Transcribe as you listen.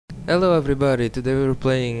Hello everybody, today we're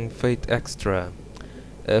playing Fate Extra.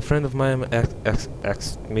 A friend of mine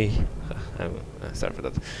asked me I'm sorry for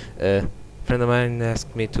that. A friend of mine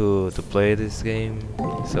asked me to play this game,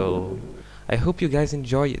 so I hope you guys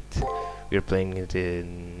enjoy it. We're playing it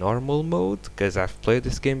in normal mode, because I've played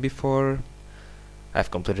this game before. I've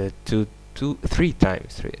completed three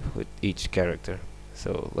times with each character.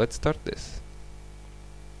 So let's start this.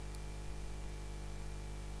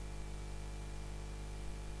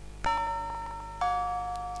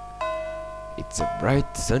 It's a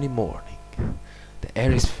bright sunny morning. The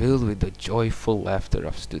air is filled with the joyful laughter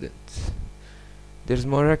of students. There's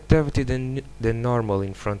more activity than normal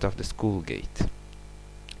in front of the school gate.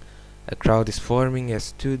 A crowd is forming as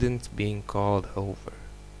students being called over.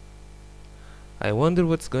 I wonder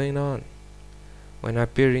what's going on. When I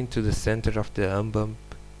peer into the center of the hubbub,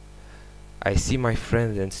 I see my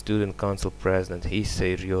friend and student council president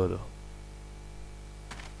Issei Ryodo.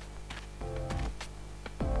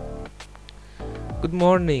 Good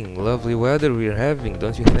morning, lovely weather we're having,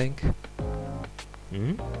 don't you think?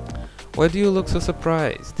 Why do you look so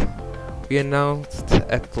surprised? We announced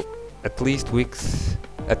at last week's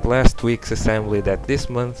assembly that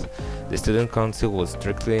this month the student council will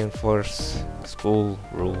strictly enforce school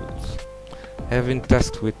rules, having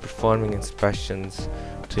tasked with performing inspections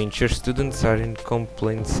to ensure students are in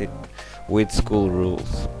compliance with school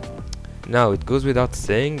rules. Now, it goes without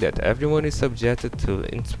saying that everyone is subjected to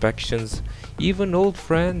inspections, even old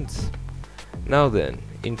friends. Now then,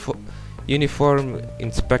 uniform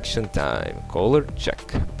inspection time. Collar,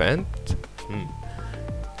 check. Pant,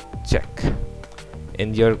 check.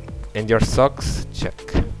 And your socks, check.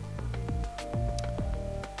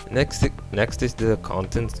 Next is the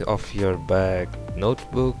contents of your bag.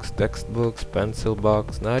 Notebooks, textbooks, pencil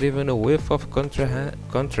box, not even a whiff of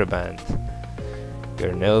contraband.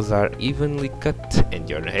 Your nails are evenly cut and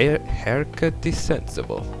your haircut is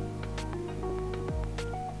sensible.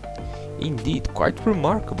 Indeed, quite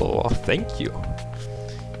remarkable. Oh, thank you.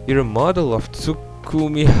 You're a model of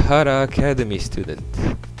Tsukumihara Academy student.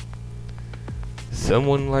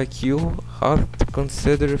 Someone like you ought to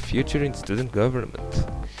consider a future in student government.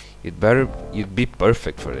 You'd be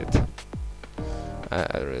perfect for it.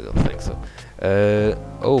 I really don't think so.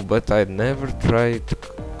 Oh, but I'd never tried to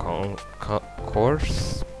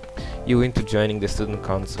course you into joining the student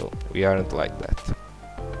council. We aren't like that.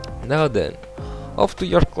 Now then, off to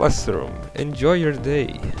your classroom. Enjoy your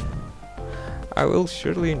day. I will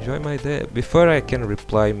surely enjoy my day. Before I can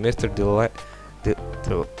reply, Mr.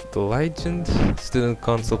 The legend student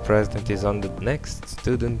council president is on the next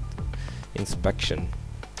student inspection.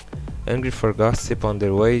 Hungry for gossip on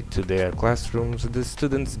their way to their classrooms, the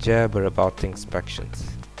students jabber about the inspections.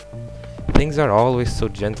 Things are always so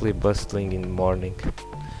gently bustling in the morning.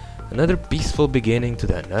 Another peaceful beginning to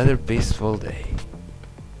another peaceful day.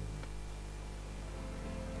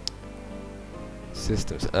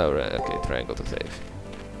 Systems. Oh, right. Okay, triangle to save.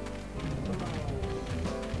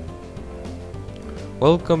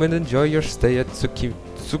 Welcome and enjoy your stay at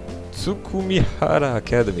Tsukumihara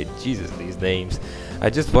Academy. Jesus, these names. I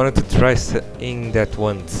just wanted to try saying that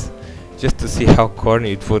once, just to see how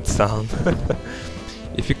corny it would sound.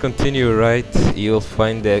 If you continue right, you'll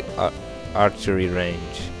find the archery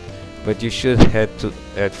range, but you should head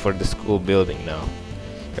for the school building now.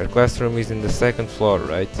 Your classroom is in the second floor,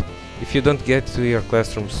 right? If you don't get to your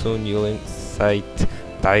classroom soon, you'll incite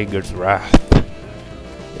Tiger's wrath.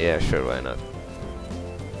 Yeah, sure, why not?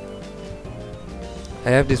 I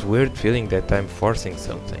have this weird feeling that I'm forgetting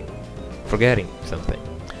something.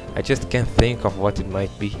 I just can't think of what it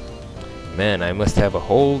might be. Man, I must have a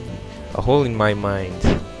hole in my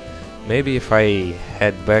mind. Maybe if I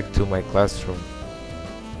head back to my classroom.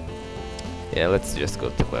 Yeah, let's just go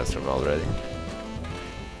to classroom already.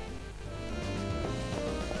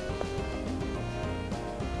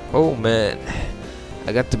 Oh man,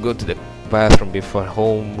 I got to go to the bathroom before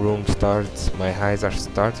homeroom starts. My eyes are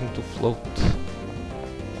starting to float.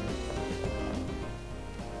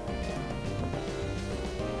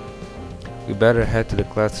 We better head to the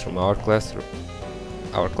classroom. Our classroom?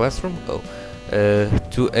 Oh.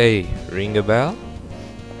 2A. Ring a bell?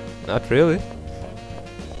 Not really.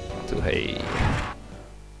 2A.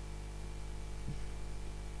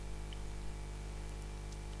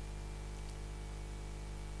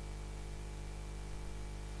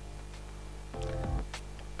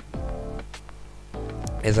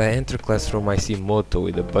 As I enter classroom, I see Moto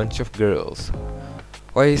with a bunch of girls.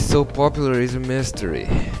 Why he's so popular is a mystery.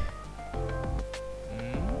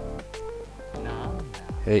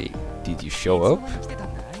 Hey, did you show up?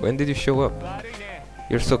 When did you show up?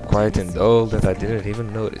 You're so quiet and dull that I didn't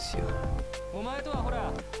even notice you.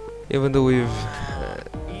 Even though we've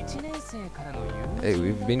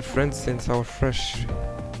been friends since our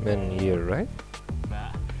freshman year, right?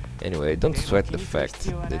 Anyway, don't sweat the fact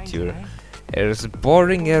that you're as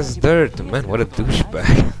boring as dirt. Man, what a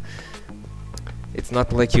douchebag. It's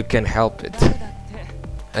not like you can help it.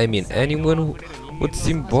 I mean, anyone who would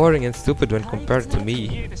seem boring and stupid when compared to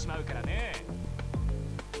me.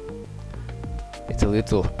 It's a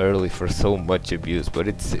little early for so much abuse, but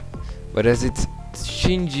as it's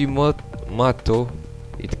Shinji Mato,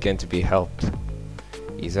 it can't be helped.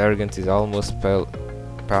 His arrogance is almost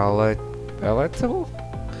palatable?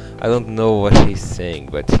 I don't know what he's saying,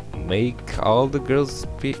 but make all the girls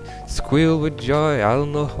squeal with joy. I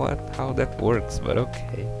don't know how that works, but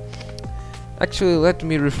okay. Actually, let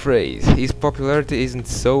me rephrase. His popularity isn't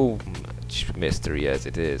so much mystery as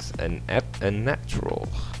it is unnatural.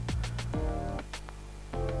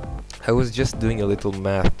 I was just doing a little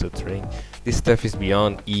math tutoring. This stuff is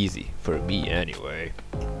beyond easy, for me anyway.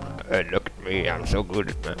 Look at me, I'm so good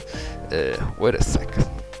at math. Wait a second.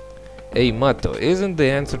 Hey Mato, isn't the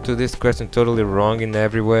answer to this question totally wrong in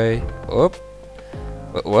every way? Oh,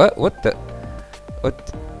 what the?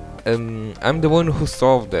 What? I'm the one who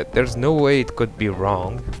solved that. There's no way it could be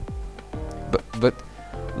wrong. But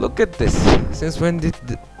look at this. Since when did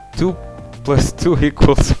 2 plus 2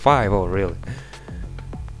 equals 5? Oh really?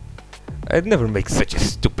 I'd never make such a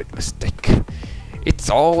stupid mistake. It's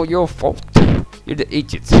all your fault. You're the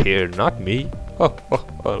idiots here, not me. Oh,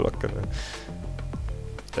 look at that.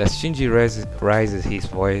 As Shinji raises his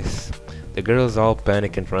voice, the girls all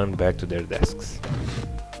panic and run back to their desks.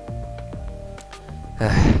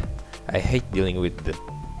 I hate dealing with the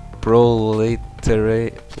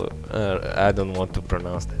I don't want to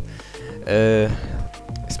pronounce that.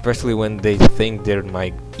 Especially when they think they're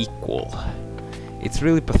my equal. It's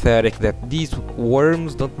really pathetic that these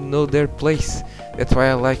worms don't know their place. That's why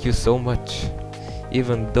I like you so much.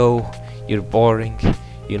 Even though you're boring,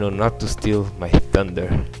 you know not to steal my thunder.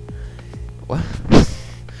 What?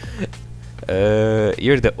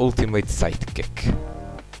 You're the ultimate sidekick.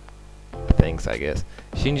 Thanks, I guess.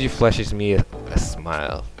 Shinji flashes me a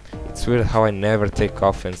smile. It's weird how I never take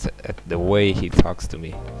offense at the way he talks to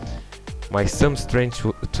me. By some strange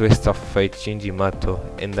twist of fate, Shinji Mato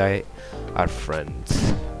and I are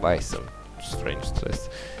friends. By some strange twist.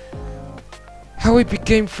 How we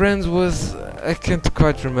became friends was... I can't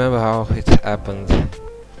quite remember how it happened.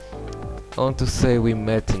 I want to say we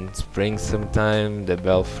met in spring sometime. The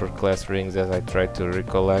bell for class rings as I try to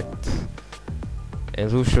recollect. And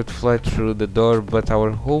who should fly through the door but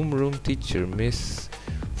our homeroom teacher, Miss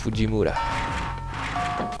Fujimura.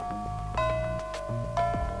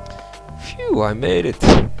 Phew, I made it!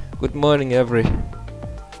 Good morning, And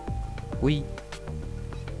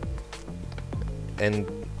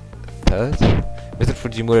third? Mr.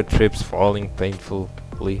 Fujimura trips, falling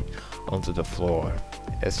painfully onto the floor.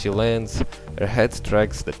 As she lands, her head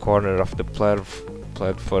strikes the corner of the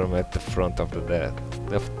platform at the front of the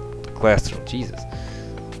classroom. Jesus.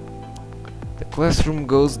 The classroom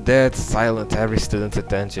goes dead silent. Every student's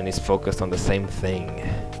attention is focused on the same thing.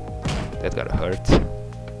 That gotta hurt.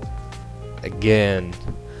 Again.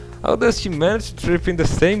 How does she manage to trip in the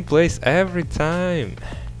same place every time?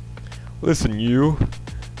 Listen, you.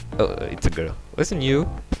 Oh, it's a girl. Listen, you.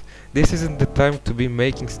 This isn't the time to be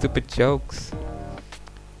making stupid jokes.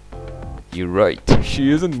 You're right.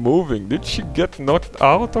 She isn't moving. Did she get knocked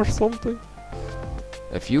out or something?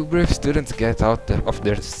 A few brave students get out of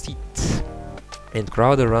their seats and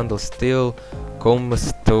crowd around the still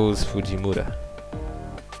comatose Fujimura.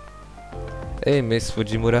 Hey, Miss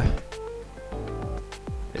Fujimura.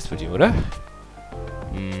 Miss Fujimura?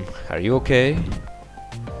 Are you okay?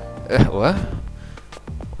 What?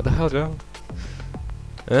 What the hell, Joe?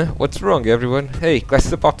 What's wrong, everyone? Hey, class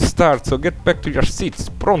is about to start, so get back to your seats.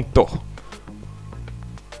 Pronto!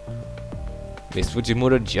 Miss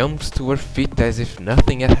Fujimura jumps to her feet as if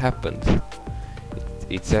nothing had happened.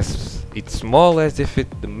 It's small as if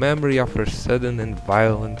the memory of her sudden and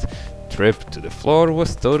violent trip to the floor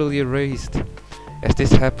was totally erased. As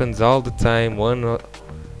this happens all the time,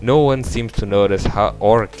 no one seems to notice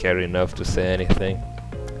or care enough to say anything.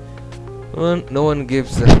 No one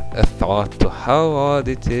gives a thought to how odd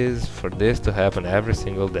it is for this to happen every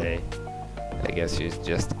single day. I guess she's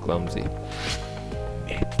just clumsy.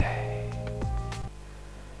 Midday.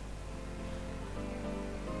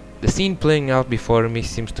 The scene playing out before me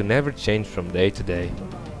seems to never change from day to day.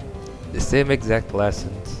 The same exact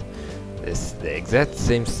lessons, the exact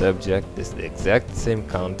same subject, the exact same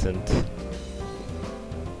content.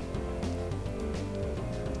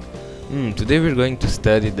 Today we're going to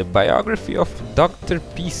study the biography of Dr.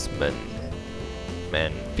 Peaceman.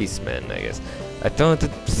 man, peace man, I guess. A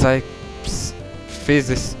talented I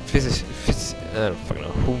don't fucking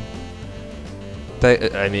know who.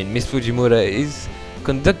 I mean, Miss Fujimura is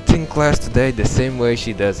conducting class today the same way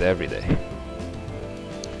she does every day.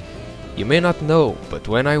 You may not know, but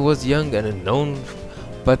when I was young, an unknown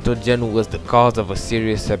pathogen was the cause of a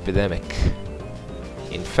serious epidemic.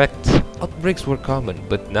 In fact, outbreaks were common,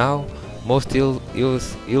 but now most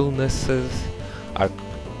illnesses are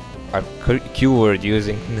cured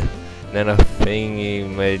using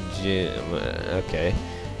okay.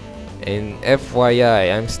 And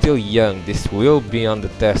FYI, I'm still young. This will be on the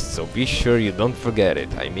test, so be sure you don't forget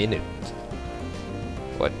it. I mean it.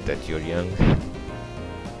 What, that you're young?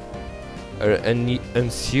 Her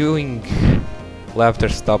ensuing laughter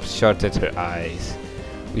stopped short at her eyes,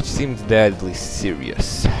 which seemed deadly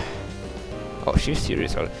serious. Oh, she's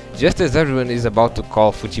serious. Just as everyone is about to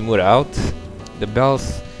call Fujimura out, the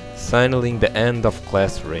bells signaling the end of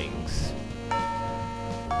class rings.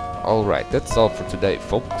 Alright, that's all for today,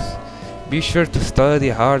 folks. Be sure to study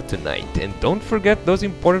hard tonight, and don't forget those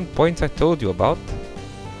important points I told you about.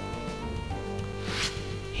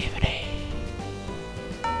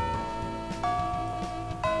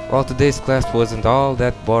 While today's class wasn't all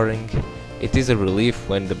that boring, it is a relief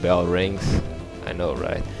when the bell rings. I know,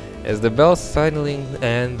 right? As the bell signaling the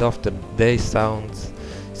end of the day sounds,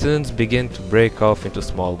 students begin to break off into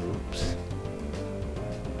small groups.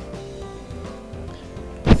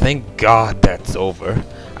 Thank God that's over.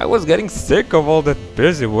 I was getting sick of all that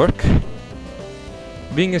busy work.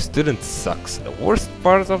 Being a student sucks. The worst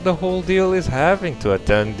part of the whole deal is having to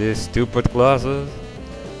attend these stupid classes.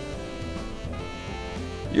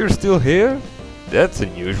 You're still here? That's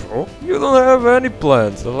unusual. You don't have any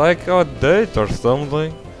plans, like a date or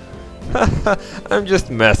something? I'm just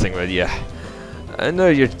messing with you. I know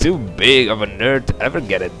you're too big of a nerd to ever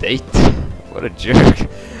get a date. What a jerk.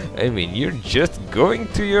 I mean, you're just going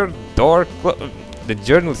to your door club, the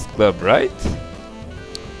journalist club, right?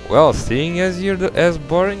 Well, seeing as you're as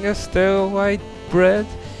boring as stale white bread,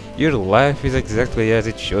 your life is exactly as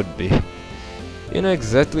it should be. You know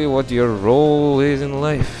exactly what your role is in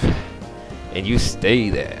life, and you stay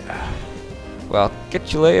there. Well,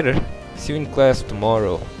 catch you later. See you in class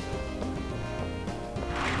tomorrow.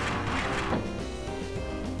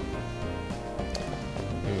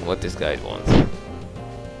 What this guy wants.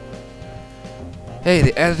 Hey,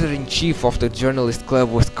 the editor-in-chief of the journalist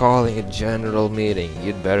club was calling a general meeting.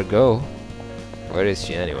 You'd better go. Where is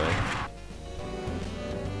she anyway?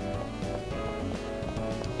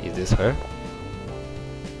 Is this her?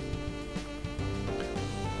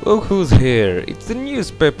 Look who's here. It's the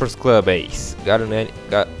newspapers club ace. Gotten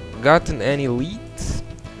any leads?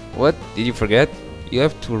 What? Did you forget? You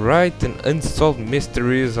have to write an unsolved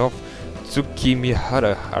mysteries of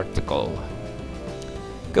Tsukimihara article.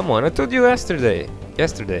 Come on, I told you yesterday.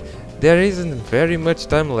 There isn't very much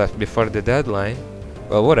time left before the deadline.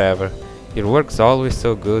 Well, whatever. Your work's always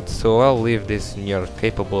so good, so I'll leave this in your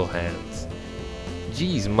capable hands.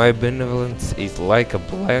 Geez, my benevolence is like a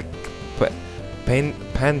black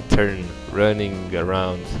panther running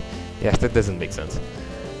around. Yes, that doesn't make sense.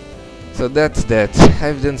 So that's that.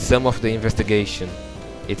 I've done some of the investigation.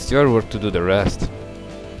 It's your work to do the rest.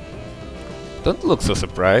 Don't look so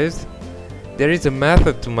surprised. There is a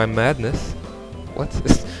method to my madness. What?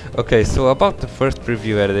 Okay, so about the first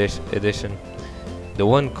preview edition, the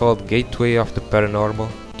one called Gateway of the Paranormal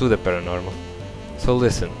to the Paranormal. So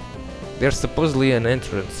listen, there's supposedly an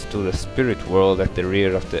entrance to the spirit world at the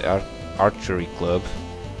rear of the archery club.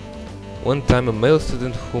 One time a male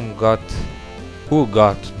student who got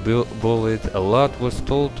bullied a lot was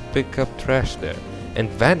told to pick up trash there and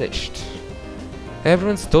vanished.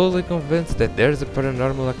 Everyone's totally convinced that there's a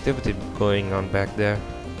paranormal activity going on back there.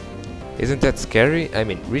 Isn't that scary? I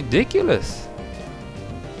mean, ridiculous!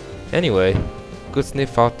 Anyway, could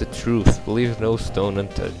sniff out the truth, leave no stone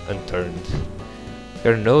unturned.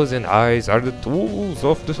 Your nose and eyes are the tools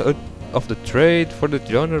of the trade for the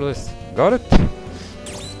journalist. Got it?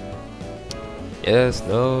 Yes,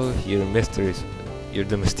 no, you're mysterious. You're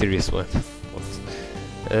the mysterious one.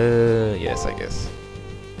 Yes, I guess.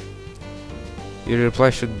 Your reply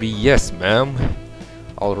should be yes, ma'am.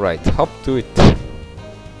 Alright, hop to it.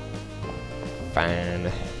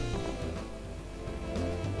 Fine.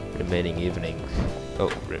 Remaining evening. Oh,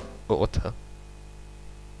 what the hell?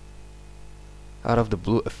 Out of the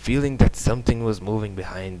blue, a feeling that something was moving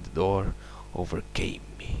behind the door overcame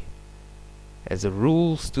me. As a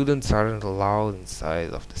rule, students aren't allowed inside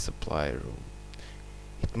of the supply room.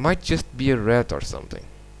 It might just be a rat or something.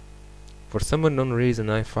 For some unknown reason,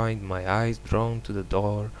 I find my eyes drawn to the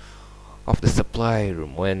door of the supply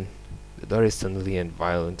room when The door is suddenly and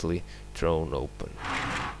violently thrown open.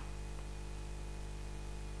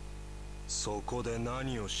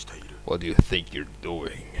 What do you think you're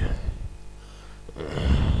doing?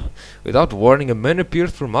 Without warning, a man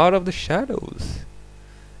appears from out of the shadows,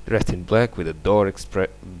 dressed in black with a door I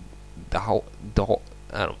don't know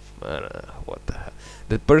what the hell.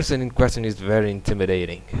 The person in question is very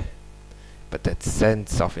intimidating, but that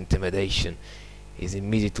sense of intimidation is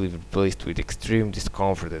immediately replaced with extreme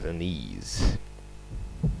discomfort and unease.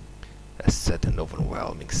 A sudden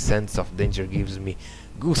overwhelming sense of danger gives me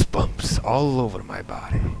goosebumps all over my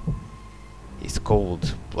body. His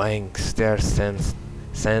cold, blank stare sends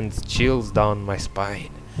chills down my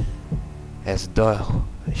spine, as though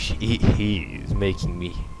he is marking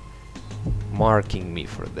me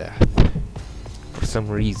for death. For some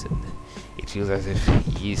reason, it feels as if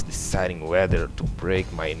he is deciding whether to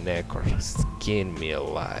break my neck or skin me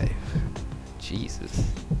alive.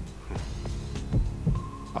 Jesus.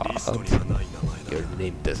 Odd. Your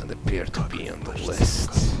name doesn't appear to be on the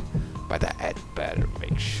list, but I had better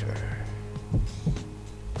make sure.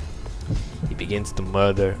 He begins to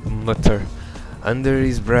mutter under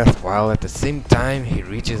his breath, while at the same time he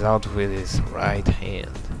reaches out with his right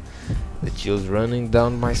hand. The chills running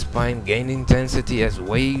down my spine gain intensity as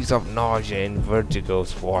waves of nausea and vertigo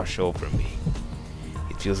wash over me.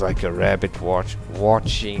 It feels like a rabbit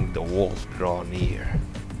watching the wolf draw near.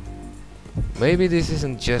 Maybe this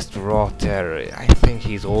isn't just raw terror. I think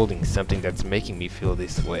he's holding something that's making me feel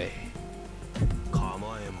this way.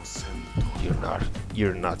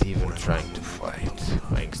 You're not even trying to fight.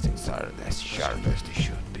 My instincts aren't as sharp as they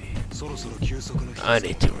should be. I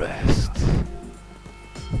need to rest.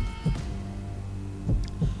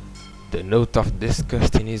 The note of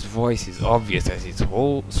disgust in his voice is obvious as he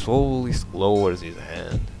slowly lowers his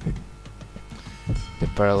hand. The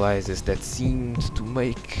paralysis that seemed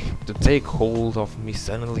to take hold of me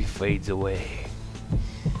suddenly fades away.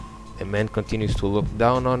 The man continues to look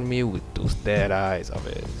down on me with those dead eyes of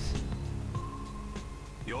his.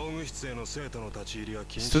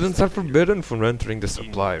 Students are forbidden from entering the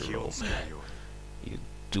supply room. You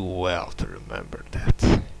do well to remember that.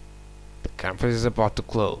 The campus is about to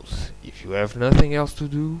close. If you have nothing else to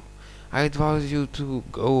do, I advise you to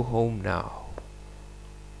go home now.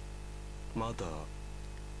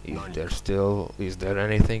 Is there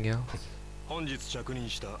anything else?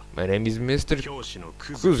 My name is Mr.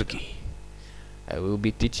 Kuzuki. I will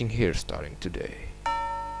be teaching here starting today.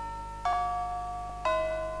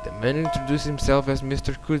 The man introduces himself as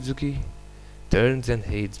Mr. Kuzuki, turns and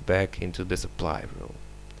heads back into the supply room.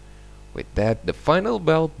 With that, the final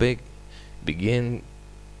bell begins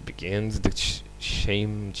the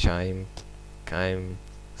shame chime,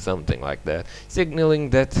 something like that, signaling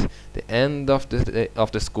that the end of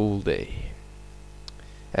the school day.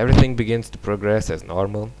 Everything begins to progress as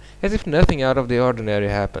normal, as if nothing out of the ordinary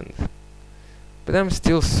happened. But I'm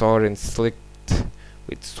still sore and slicked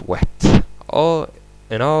with sweat, all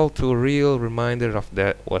too real reminder of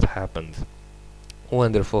what happened.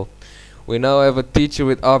 Wonderful. We now have a teacher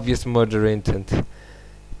with obvious murder intent,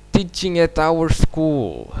 teaching at our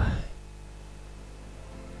school.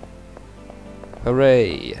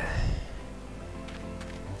 Hooray!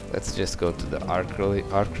 Let's just go to the archery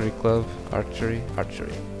club. Archery.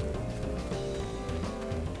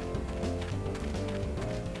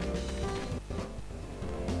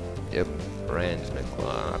 Yep, range,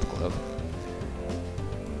 not club.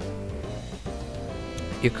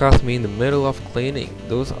 You caught me in the middle of cleaning.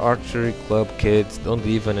 Those archery club kids don't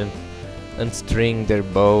even unstring their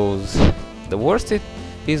bows. The worst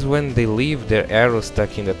is when they leave their arrows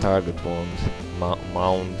stuck in the target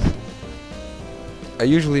mound. I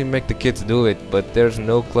usually make the kids do it, but there's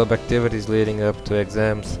no club activities leading up to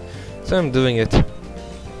exams, so I'm doing it.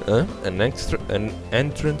 An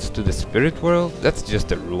entrance to the spirit world? That's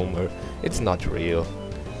just a rumor. It's not real.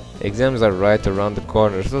 Exams are right around the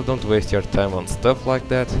corner, so don't waste your time on stuff like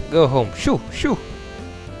that. Go home. Shoo!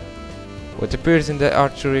 What appears in the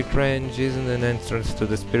archery range isn't an entrance to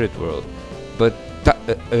the spirit world, but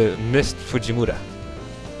Mist Fujimura.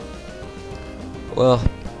 Well,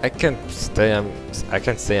 I can't say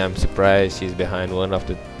I'm surprised she's behind one of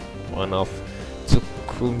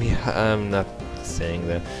Tsukumi. I'm not saying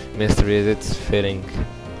that mysteries. It's fitting.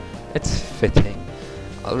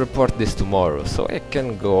 I'll report this tomorrow, so I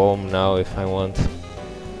can go home now if I want.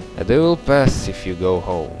 A day will pass if you go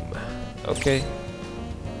home. Okay?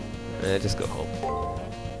 Just go home.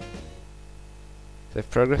 Save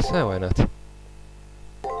progress? Why not?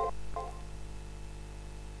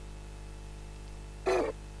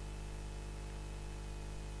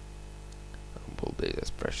 Humble days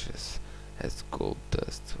as precious as gold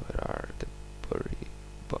dust. Where are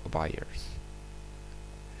fires.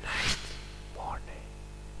 Night, morning.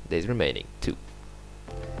 Days remaining, 2.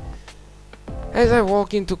 As I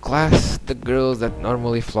walk into class, the girls that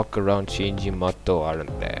normally flock around Shinji Mato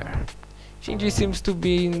aren't there. Shinji seems to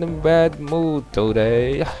be in a bad mood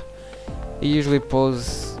today. He usually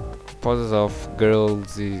poses off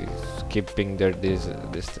girls keeping their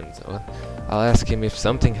distance. I'll ask him if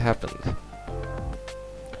something happened.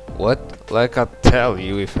 What? Like I'll tell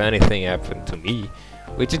you if anything happened to me.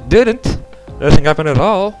 Which it didn't. Nothing happened at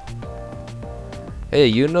all. Hey,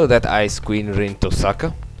 you know that ice queen Rin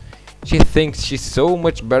Tosaka? She thinks she's so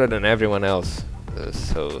much better than everyone else.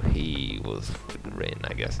 So he was with Rin,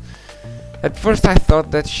 I guess. At first I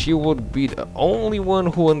thought that she would be the only one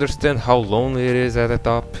who understands how lonely it is at the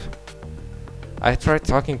top. I tried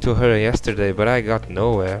talking to her yesterday, but I got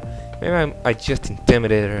nowhere. Maybe I just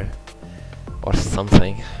intimidated her. Or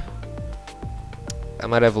something. I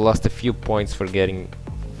might have lost a few points for getting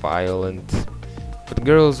violent. But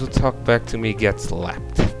girls who talk back to me get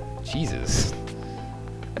slapped. Jesus.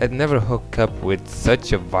 I'd never hook up with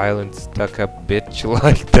such a violent, stuck-up bitch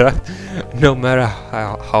like that, no matter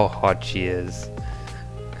how hot she is.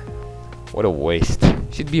 What a waste.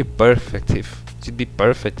 She'd be perfect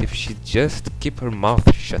if she'd just keep her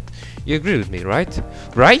mouth shut. You agree with me, right?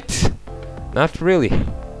 Right? Not really.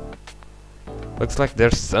 Looks like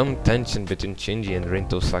there's some tension between Shinji and Rin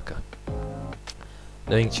Tosaka.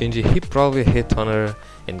 Knowing Shinji, he probably hit on her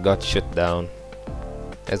and got shut down.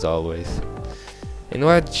 As always. And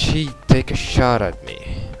why'd she take a shot at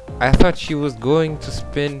me? I thought she was going to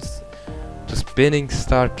spinning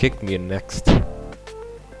star kick me next.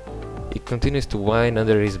 He continues to whine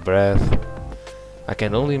under his breath. I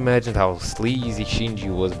can only imagine how sleazy Shinji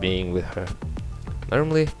was being with her.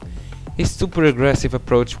 Normally, his super aggressive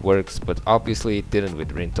approach works, but obviously it didn't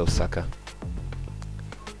with Rin Tosaka.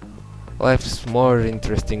 Life's more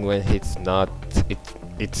interesting when it's not.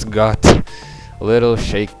 It's got little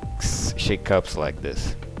shake-ups like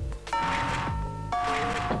this.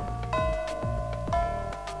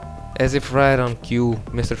 As if right on cue,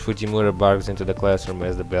 Mr. Fujimura barks into the classroom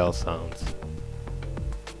as the bell sounds.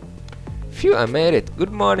 Phew, I made it.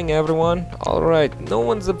 Good morning, everyone. Alright, no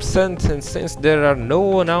one's absent, and since there are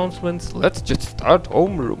no announcements, let's just start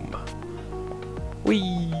homeroom.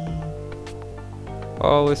 Whee!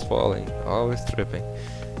 Always falling, always tripping.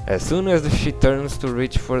 As soon as she turns to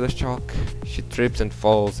reach for the chalk, she trips and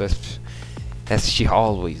falls as she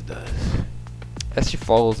always does. As she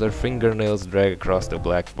falls, her fingernails drag across the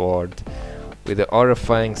blackboard with a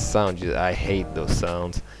horrifying sound. I hate those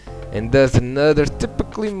sounds. And thus another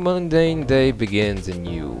typically mundane day begins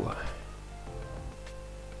anew.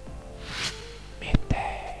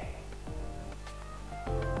 Midday.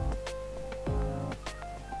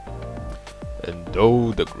 And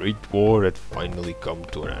though the Great War had finally come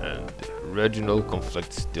to an end, regional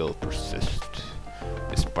conflicts still persist.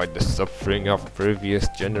 Despite the suffering of previous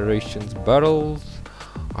generations, battles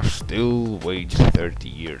are still waged 30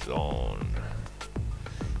 years on.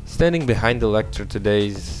 Standing behind the lecture today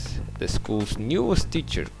is the school's newest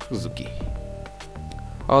teacher, Kuzuki.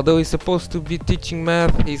 Although he's supposed to be teaching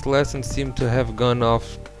math, his lessons seem to have gone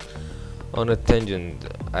off on a tangent.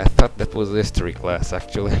 I thought that was history class,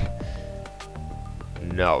 actually.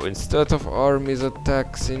 Now, instead of armies,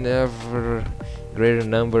 attacks in ever greater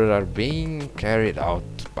numbers are being carried out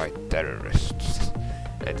by terrorists.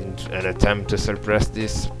 And in an attempt to suppress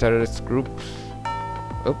these terrorist groups...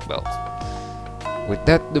 Oh, bells. With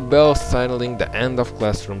that, the bell signaling the end of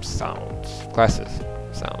classes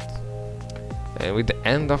sounds. And with the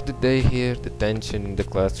end of the day here, the tension in the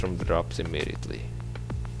classroom drops immediately.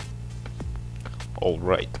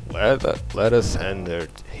 Alright, let us end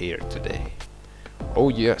it here today. Oh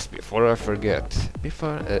yes, before I forget,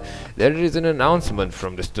 there is an announcement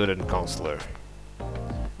from the student counselor.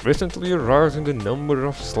 Recently a rise in the number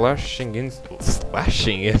of slashing incidents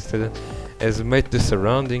has made the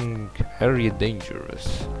surrounding area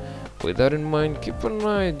dangerous. With that in mind, keep an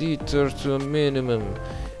eye detour to a minimum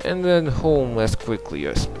and then home as quickly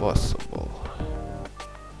as possible.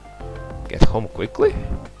 Get home quickly?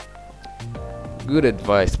 Good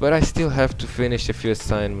advice, but I still have to finish a few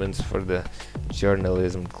assignments for the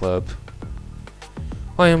journalism club.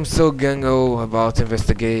 I am so gung-ho about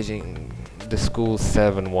investigating the school's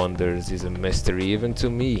 7 wonders is a mystery even to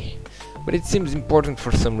me, but it seems important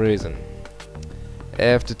for some reason. I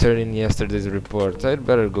have to turn in yesterday's report. I'd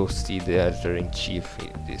better go see the editor-in-chief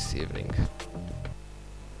this evening.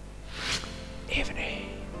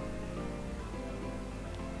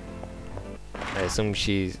 I assume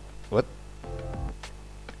she's... What?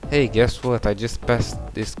 Hey, guess what? I just passed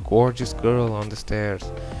this gorgeous girl on the stairs.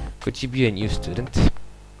 Could she be a new student?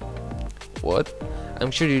 What? I'm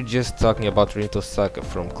sure you're just talking about Rinto Saka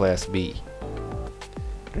from Class B.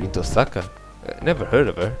 Rinto Saka? Never heard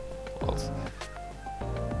of her. Well,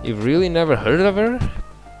 you've really never heard of her?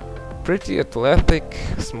 Pretty athletic,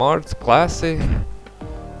 smart, classy,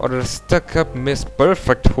 or a stuck-up Miss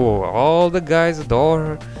Perfect who all the guys adore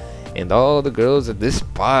her and all the girls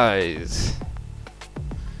despise.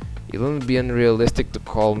 It wouldn't be unrealistic to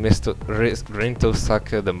call Mr. Rinto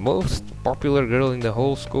Saka the most popular girl in the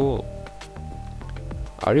whole school.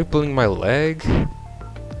 Are you pulling my leg?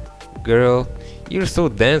 Girl, you're so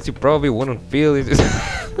dense you probably wouldn't feel it.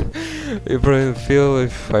 You probably feel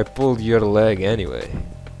if I pulled your leg anyway.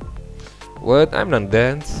 What? I'm not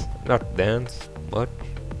dense. Not dense. What?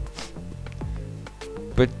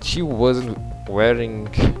 But she wasn't wearing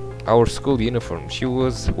our school uniform. She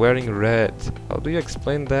was wearing red. How do you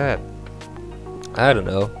explain that? I don't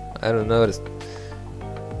know. I don't notice.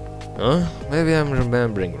 Huh? Maybe I'm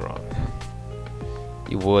remembering wrong.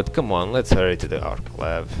 You would. Come on, let's hurry to the art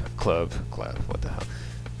club. Club. What the hell?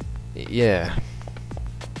 Yeah.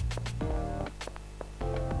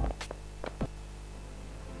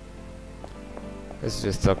 Let's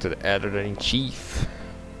just talk to the editor-in-chief.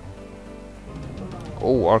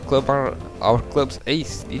 Oh, our club's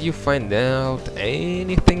ace. Did you find out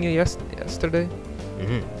anything yesterday?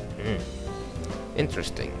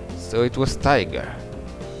 Interesting. So it was Tiger,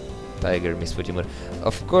 Miss Fujimura.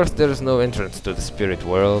 Of course, there is no entrance to the spirit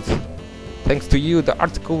world. Thanks to you, the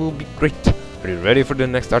article will be great. Are you ready for the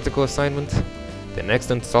next article assignment? The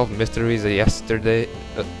next unsolved mystery is yesterday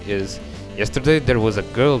there was a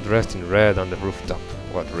girl dressed in red on the rooftop.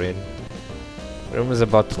 What, Rin? Rumors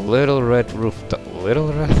about Little Red Rooftop.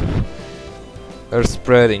 Little Red? Are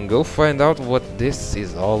spreading. Go find out what this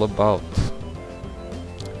is all about.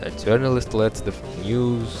 A journalist lets the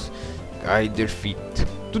news guide their feet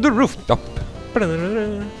to the rooftop.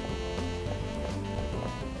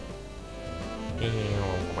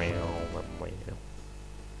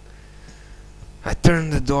 I turn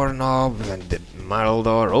the doorknob and the metal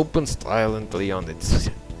door opens silently on its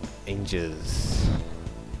hinges.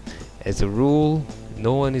 As a rule,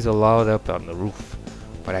 no one is allowed up on the roof,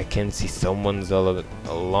 but I can see someone's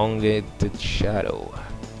elongated shadow.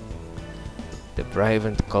 The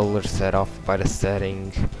vibrant color set off by the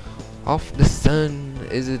setting of the sun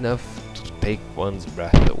is enough to take one's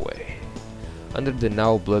breath away. Under the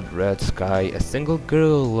now blood-red sky, a single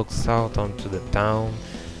girl looks out onto the town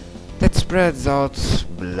that spreads out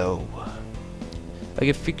below.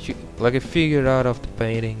 Like a figure out of the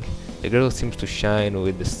painting, the girl seems to shine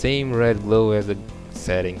with the same red glow as the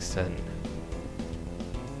setting sun.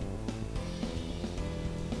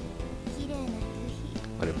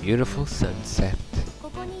 What a beautiful sunset.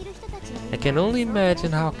 I can only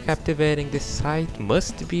imagine how captivating this sight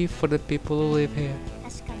must be for the people who live here.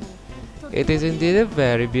 It is indeed a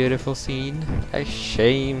very beautiful scene. A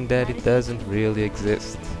shame that it doesn't really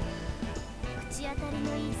exist.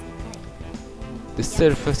 The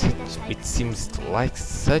surface, it seems like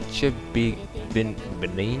such a big,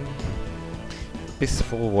 benign,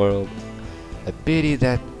 peaceful world. A pity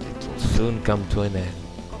that it will soon come to an end.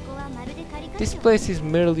 This place is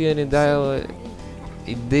merely an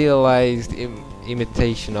idealized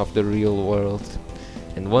imitation of the real world,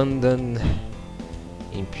 and one done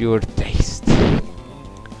in pure taste.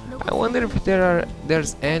 I wonder if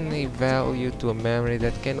there's any value to a memory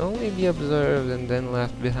that can only be observed and then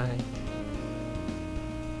left behind.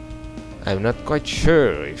 I'm not quite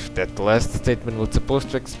sure if that last statement was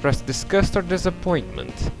supposed to express disgust or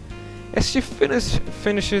disappointment. As she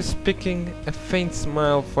finishes speaking, a faint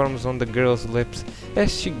smile forms on the girl's lips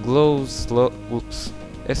as she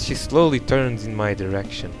slowly turns in my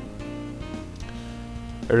direction.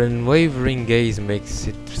 Her unwavering gaze makes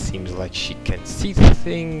it seem like she can see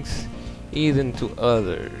things even to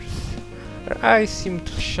others. Her eyes seem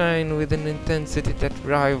to shine with an intensity that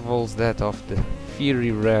rivals that of the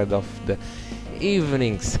fiery red of the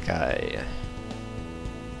evening sky.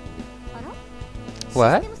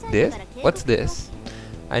 What? This? What's this?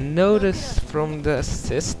 I noticed from the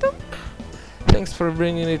system? Thanks for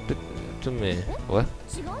bringing it to me. What?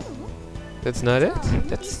 That's not it?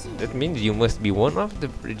 That means you must be one of the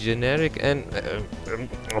generic and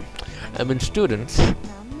students.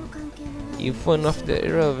 If one of the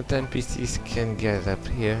irrelevant NPCs can get up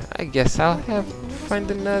here, I guess I'll have to find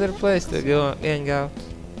another place to go hang out.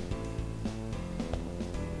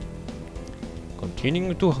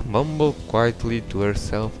 Continuing to mumble quietly to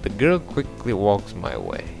herself, the girl quickly walks my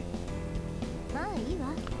way.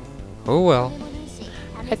 Oh well.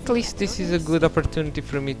 At least this is a good opportunity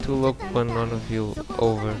for me to look one of you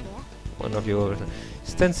over.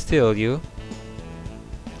 Stand still, you.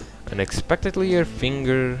 Unexpectedly, your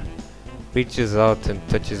finger reaches out and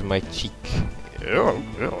touches my cheek.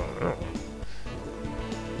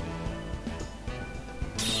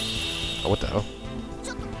 What the hell?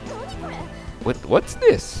 What's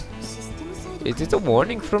this? Is it a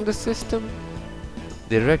warning from the system?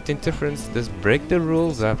 Direct interference does break the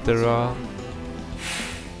rules after all.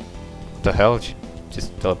 What the hell? She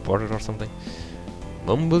just teleported or something?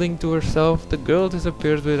 Mumbling to herself, the girl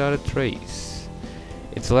disappears without a trace.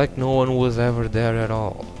 It's like no one was ever there at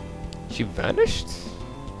all. She vanished?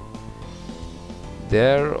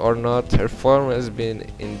 There or not, her form has been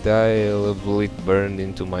indelibly burned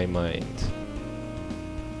into my mind.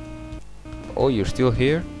 Oh, you're still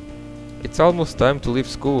here? It's almost time to leave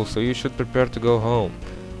school, so you should prepare to go home.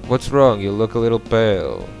 What's wrong? You look a little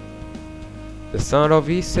pale. The sound of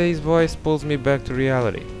Issei's voice pulls me back to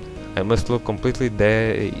reality. I must look completely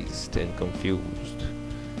dazed and confused.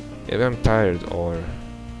 Maybe I'm tired, or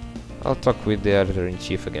I'll talk with the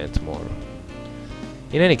editor-in-chief again tomorrow.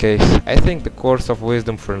 In any case, I think the course of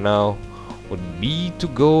wisdom for now would be to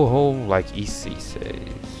go home like Issei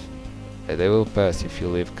says. A day will pass if you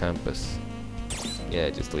leave campus. Yeah,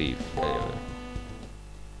 just leave. Anyway.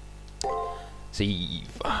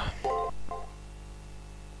 Save.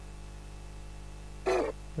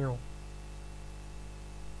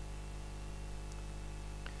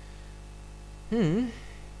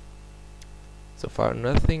 So far,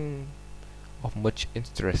 nothing of much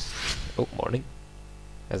interest. Oh, morning.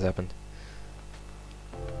 Has happened.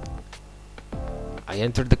 I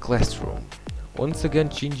entered the classroom. Once again,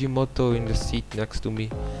 Shinjimoto in the seat next to me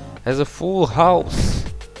has a full house,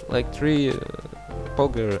 like 3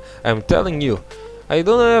 poker. I'm telling you, I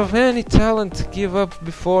don't have any talent to give up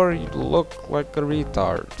before you look like a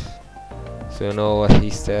retard. So you know what he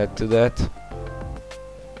said to that?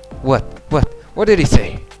 What did he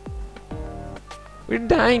say? We're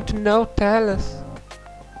dying to know, tell us.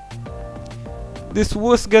 This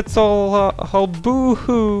wuss gets all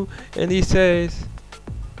boo-hoo, and he says,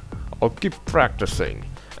 I'll keep practicing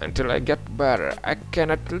until I get better. I can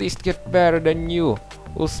at least get better than you,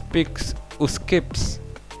 who skips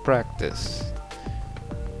practice.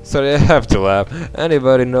 Sorry, I have to laugh.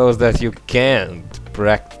 Anybody knows that you can't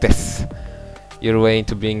practice your way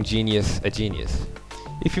into being a genius.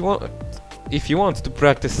 If you want to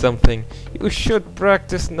practice something, you should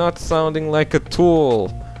practice not sounding like a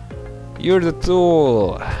tool. You're the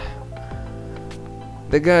tool.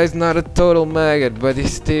 The guy's not a total maggot, but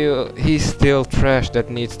he's still trash that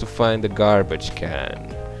needs to find the garbage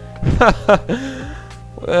can.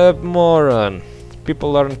 Moron.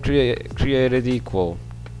 People aren't created equal.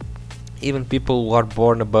 Even people who are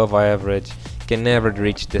born above average can never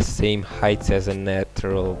reach the same heights as the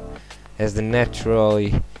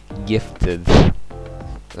naturally gifted,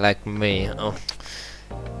 like me. Oh.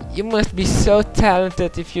 You must be so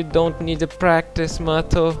talented if you don't need to practice,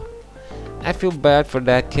 Mato. I feel bad for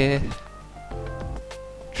that kid.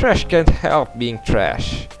 Trash can't help being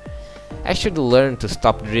trash. I should learn to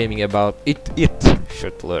stop dreaming about it. It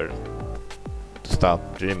should learn to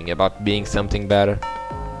stop dreaming about being something better.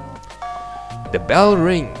 The bell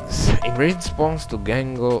rings. In response to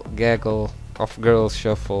gaggle of girls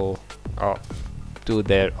shuffle off to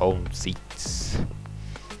their own seats.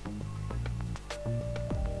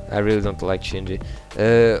 I really don't like Shinji.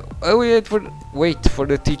 I wait for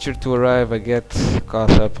the teacher to arrive. I get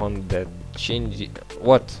caught up on that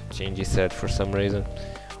what Shinji said for some reason.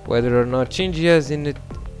 Whether or not Shinji has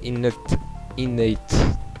innate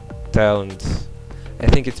talent, I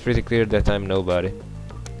think it's pretty clear that I'm nobody.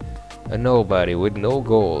 A nobody with no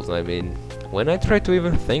goals. I mean, when I try to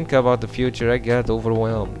even think about the future, I get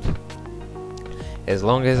overwhelmed. As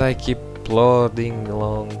long as I keep plodding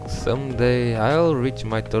along, someday I'll reach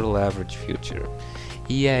my total average future.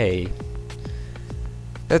 Yay!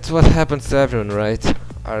 That's what happens to everyone, right?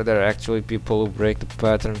 Are there actually people who break the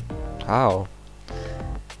pattern? How?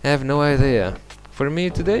 I have no idea. For me,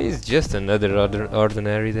 today is just another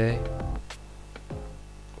ordinary day.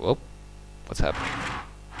 Whoop! What's happening?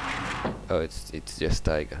 Oh, it's just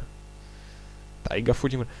Taiga. Taiga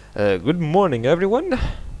Fujimura. Good morning, everyone.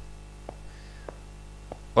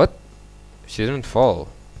 What? She didn't fall.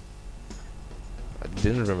 I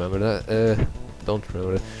didn't remember that. Don't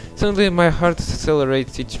remember that. Suddenly my heart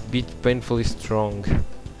accelerates, each beat painfully strong.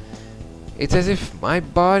 It's as if my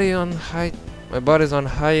body's on high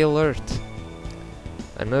alert.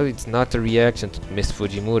 I know it's not a reaction to Miss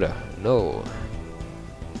Fujimura. No.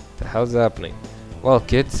 What the hell's happening? Well,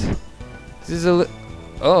 kids, this is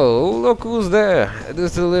oh, look who's there.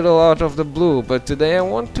 This is a little out of the blue, but today I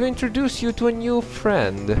want to introduce you to a new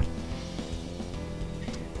friend.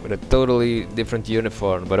 What with a totally different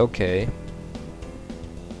uniform, but okay.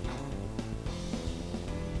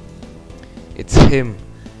 It's him.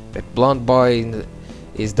 That blonde boy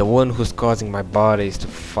is the one who's causing my bodies to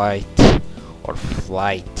fight or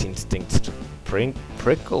flight instincts to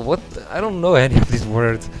prickle. What? I don't know any of these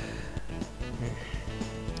words.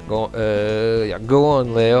 Yeah, go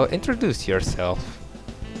on, Leo. Introduce yourself.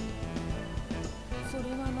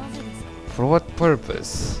 For what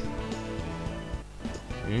purpose?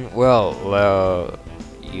 Well,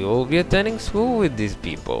 you'll be attending school with these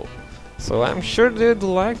people, so I'm sure they'd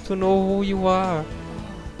like to know who you are.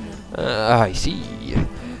 I see.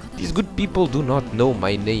 These good people do not know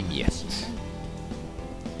my name yet.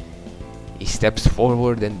 He steps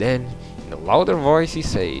forward and then, in a louder voice, he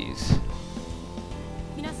says,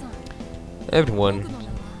 "Everyone,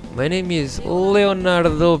 my name is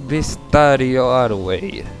Leonardo Bistario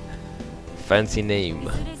Arway. Fancy name.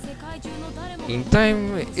 In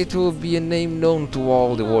time, it will be a name known to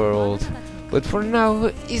all the world, but for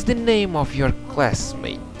now, it's the name of your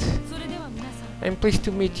classmate. I'm pleased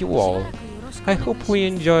to meet you all. I hope we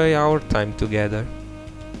enjoy our time together."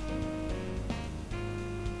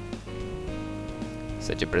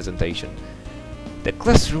 Such a presentation. The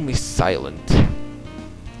classroom is silent.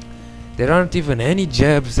 There aren't even any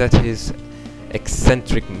jabs at his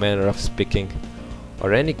eccentric manner of speaking,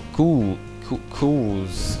 or any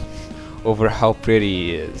coos over how pretty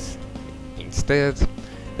he is. Instead,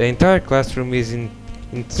 the entire classroom is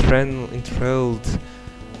enthralled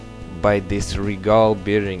by this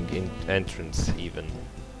regal-bearing entrance even.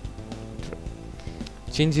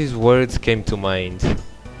 Shinji's words came to mind.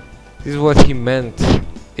 This is what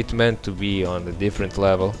it meant to be on a different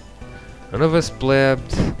level. None of us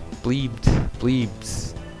plebs,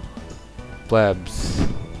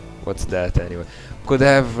 what's that anyway, could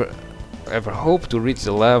have ever hoped to reach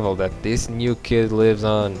the level that this new kid lives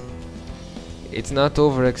on. It's not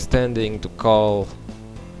overextending to call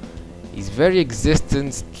his very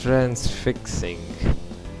existence transfixing.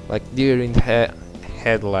 Like deer in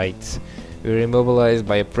headlights, we're immobilized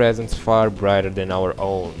by a presence far brighter than our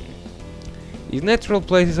own. His natural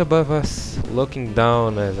place is above us, looking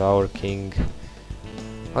down as our king.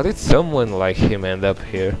 How did someone like him end up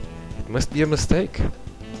here? It must be a mistake.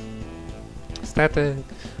 Static.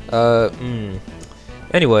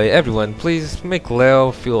 Anyway, everyone, please make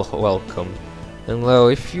Leo feel welcome. And Leo,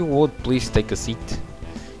 if you would please take a seat.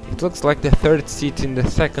 It looks like the third seat in the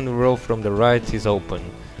second row from the right is open.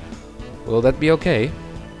 Will that be okay?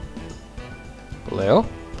 Leo?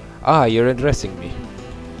 Ah, you're addressing me.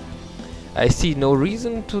 I see no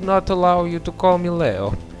reason to not allow you to call me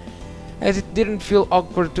Leo, as it didn't feel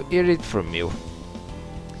awkward to hear it from you.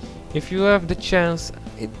 If you have the chance,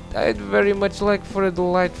 I'd very much like for a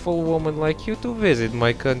delightful woman like you to visit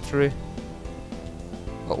my country.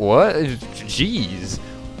 What? Jeez,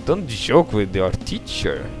 don't joke with your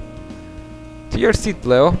teacher. To your seat,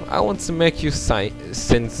 Leo. I want to make you sign,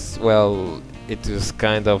 since, well, it is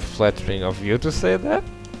kind of flattering of you to say that.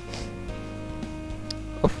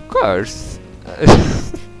 Of course.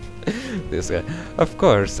 This guy. Of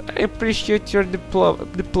course. I appreciate your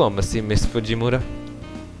diplomacy, Miss Fujimura.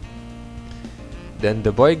 Then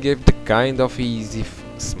the boy gave the kind of easy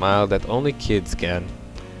smile that only kids can.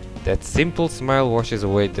 That simple smile washes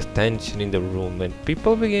away the tension in the room, and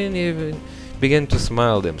people begin to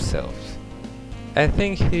smile themselves. I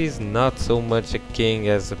think he's not so much a king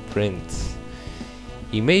as a prince.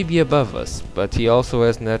 He may be above us, but he also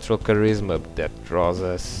has natural charisma that draws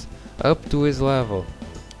us up to his level.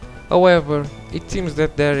 However, it seems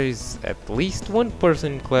that there is at least one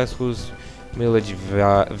person in class whose mileage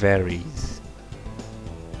varies.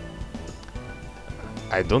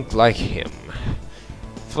 I don't like him.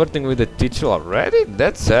 Flirting with the teacher already?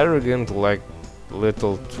 That's arrogant, like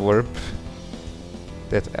little twerp.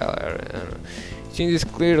 That she is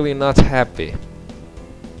clearly not happy.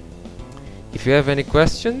 If you have any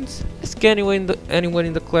questions, ask anyone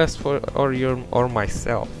in the class or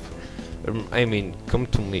myself. I mean, come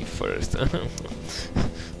to me first.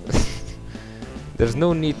 There's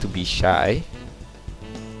no need to be shy.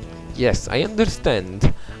 Yes, I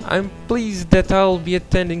understand. I'm pleased that I'll be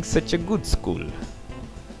attending such a good school.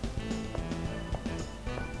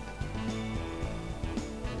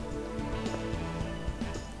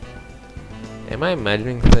 Am I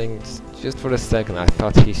imagining things? Just for a second I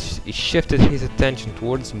thought he shifted his attention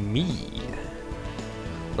towards me.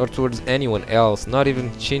 Or towards anyone else, not even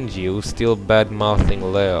Shinji, who's still bad-mouthing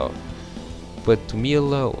Leo. But to me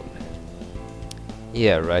alone.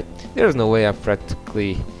 Yeah, right. There's no way a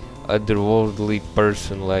practically otherworldly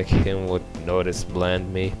person like him would notice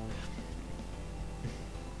bland me.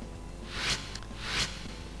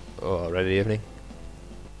 Already evening.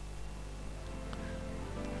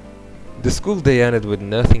 The school day ended with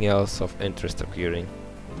nothing else of interest occurring.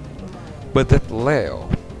 But that Leo,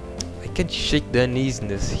 I can't shake the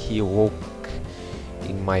uneasiness he awoke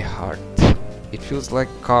in my heart. It feels like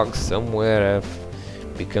cogs somewhere have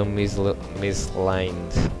become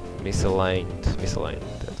misaligned.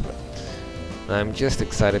 That's right. I'm just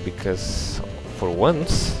excited because, for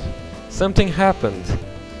once, something happened.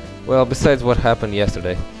 Well, besides what happened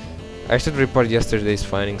yesterday. I should report yesterday's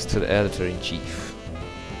findings to the editor-in-chief.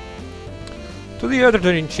 To the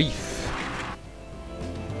editor-in-chief.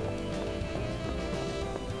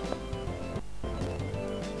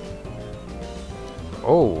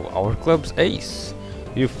 Oh, our club's ace.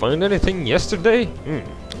 You find anything yesterday?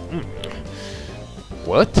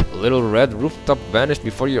 What? A little red rooftop vanished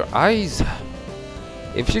before your eyes?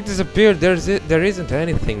 If she disappeared, there isn't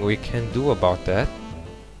anything we can do about that.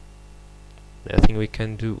 Nothing we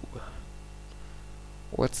can do.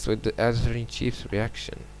 What's with the editor-in-chief's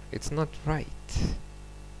reaction? It's not right.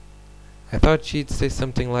 I thought she'd say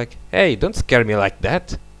something like, "Hey, don't scare me like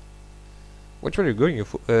that." What were you going, you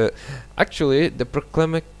fool? Actually, the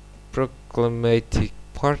proclamatic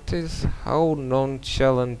part is how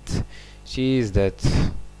nonchalant she is that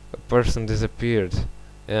a person disappeared.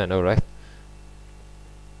 Yeah, I know, right?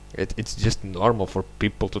 It's just normal for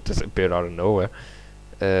people to disappear out of nowhere,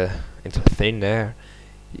 into thin air.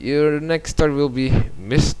 Your next story will be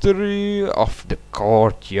Mystery of the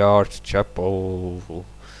Courtyard Chapel.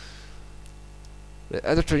 The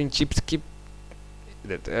editor-in-chief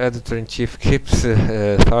keeps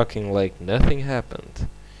talking like nothing happened.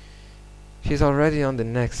 She's already on the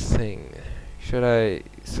next thing. Should I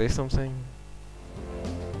say something?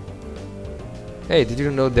 Hey, did you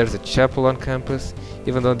know there's a chapel on campus?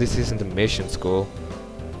 Even though this isn't a mission school.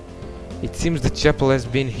 It seems the chapel has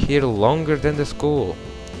been here longer than the school.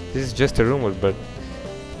 This is just a rumor, but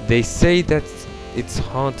they say that it's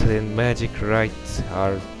haunted and magic rites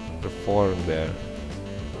are performed there.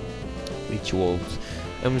 Rituals.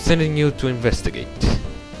 I'm sending you to investigate.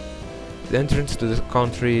 The entrance to the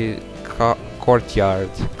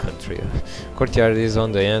courtyard is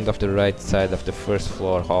on the end of the right side of the first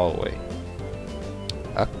floor hallway.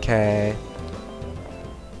 Okay.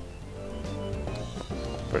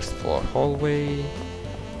 First floor hallway.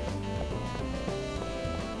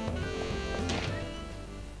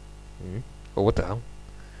 Oh, what the hell?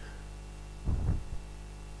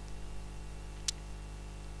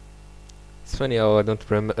 It's funny how I don't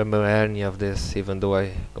remember any of this, even though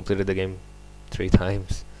I completed the game 3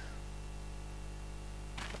 times.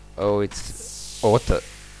 Oh, it's... Oh, what the...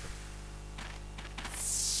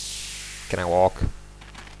 Can I walk?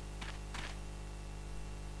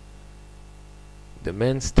 The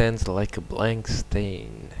man stands like a blank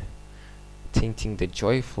stain, tinting the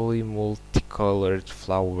joyfully multicolored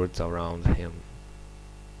flower beds around him.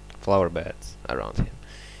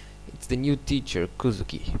 It's the new teacher,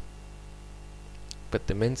 Kuzuki. But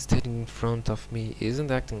the man standing in front of me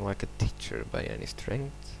isn't acting like a teacher by any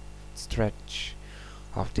stretch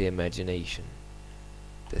of the imagination.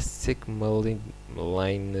 The sick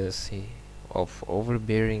malignancy of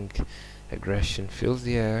overbearing aggression fills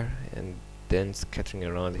the air, and then scattering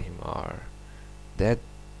around him are dead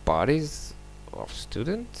bodies of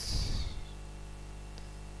students.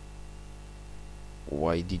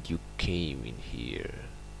 Why did you come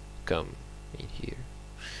in here?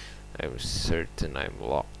 I'm certain I'm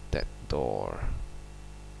locked that door.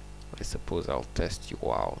 I suppose I'll test you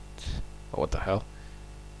out. Oh, what the hell?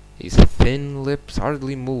 His thin lips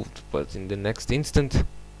hardly moved, but in the next instant...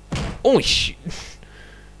 Oh shit!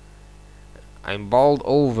 I'm bowled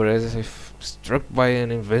over as if struck by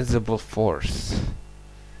an invisible force.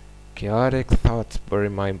 Chaotic thoughts bury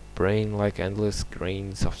my brain like endless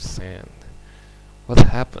grains of sand. What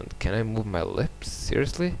happened? Can I move my lips?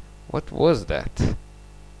 Seriously? What was that?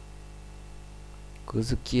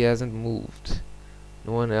 Kuzuki hasn't moved.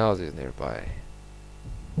 No one else is nearby.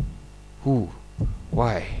 Who?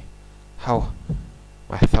 Why? How?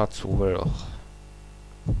 My thoughts whirl.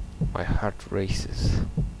 My heart races.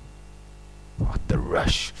 What the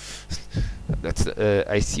rush? That's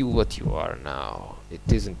I see what you are now. It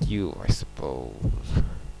isn't you, I suppose.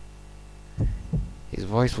 His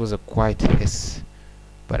voice was a quiet hiss,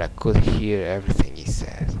 but I could hear everything he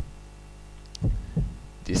said.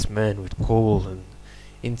 This man with cold and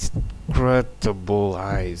inscrutable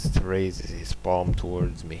eyes raises his palm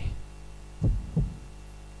towards me.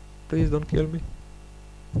 Please don't kill me.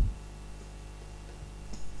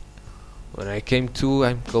 When I came to,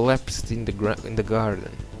 I'm collapsed in the garden. The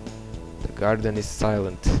garden is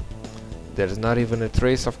silent. There's not even a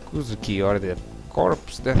trace of Kuzuki or the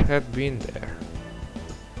corpse that had been there.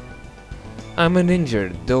 I'm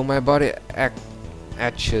uninjured, though my body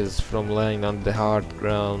itches from lying on the hard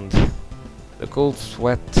ground. The cold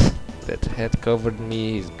sweat that had covered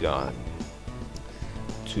me is gone.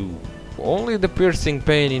 Too. Only the piercing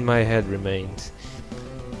pain in my head remains.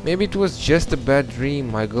 Maybe it was just a bad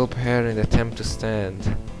dream. I gulp air in the attempt to stand.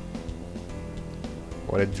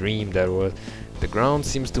 What a dream that was. The ground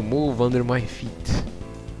seems to move under my feet.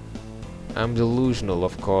 I'm delusional,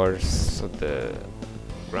 of course, so the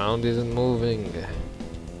ground isn't moving.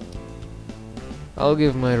 I'll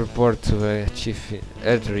give my report to a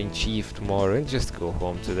editor-in-chief tomorrow and just go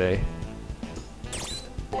home today.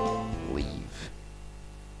 Leave.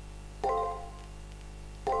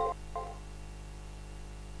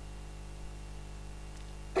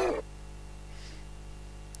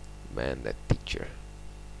 Man, that teacher.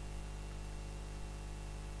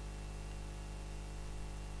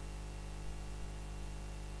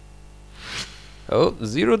 Oh,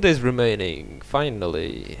 0 days remaining,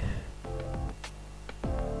 finally.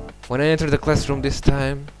 When I enter the classroom this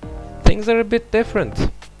time, things are a bit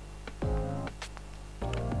different.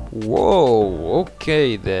 Whoa,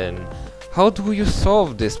 okay then. How do you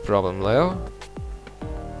solve this problem, Leo?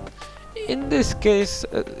 In this case,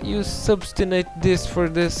 you substitute this for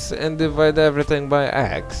this and divide everything by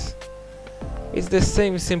x. It's the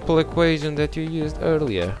same simple equation that you used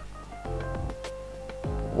earlier.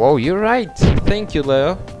 Whoa, you're right! Thank you,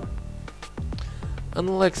 Leo.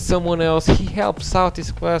 Unlike someone else, he helps out his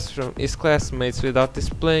classmates without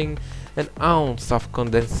displaying an ounce of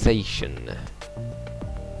condensation.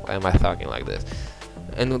 Why am I talking like this?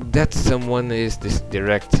 And that someone is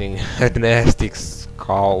directing a nasty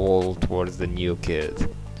scowl towards the new kid.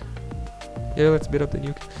 Yeah, let's beat up the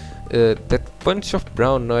new kid. That bunch of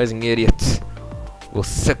brown-nosing idiots will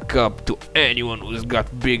suck up to anyone who's got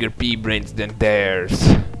bigger pea brains than theirs.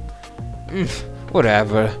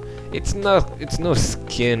 Whatever. It's no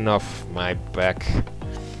skin off my back.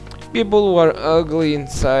 People who are ugly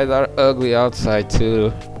inside are ugly outside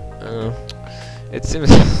too. It seems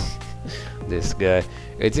this guy.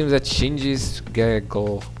 It seems that Shinji's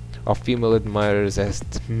gaggle of female admirers has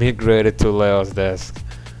migrated to Leo's desk.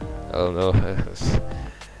 Oh no.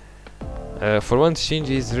 For once,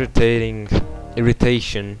 Shinji's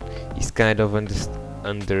irritation is kind of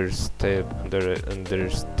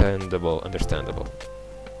understandable.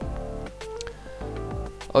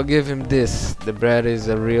 I'll give him this. The brat is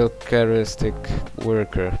a real characteristic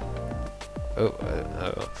worker.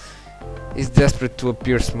 He's desperate to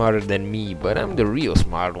appear smarter than me, but I'm the real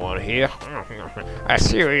smart one here. I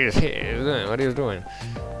see what he's doing. What he's doing.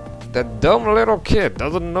 That dumb little kid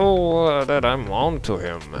doesn't know that I'm on to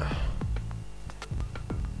him.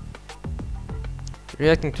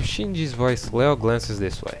 Reacting to Shinji's voice, Leo glances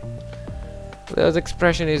this way. Leo's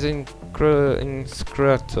expression is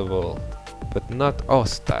inscrutable, but not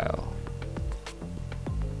hostile.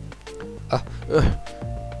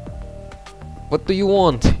 What do you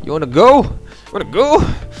want? You wanna go? Wanna go?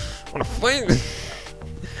 Wanna fight?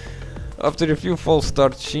 After a few false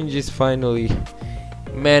starts, Shinji finally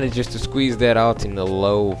manages to squeeze that out in a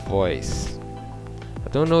low voice. I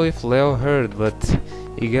don't know if Leo heard, but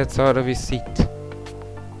he gets out of his seat.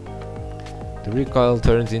 The recoil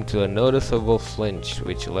turns into a noticeable flinch,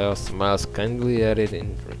 which Leo smiles kindly at it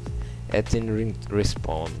in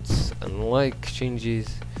response. Unlike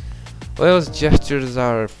Shinji's, Leo's gestures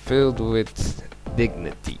are filled with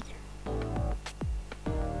dignity.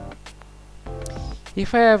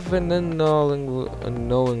 If I have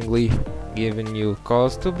unknowingly given you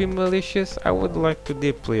cause to be malicious, I would like to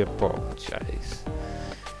deeply apologize.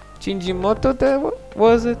 Shinji-moto, that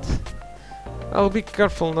was it? I'll be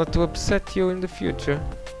careful not to upset you in the future.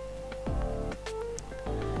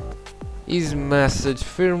 His message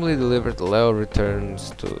firmly delivered, Leo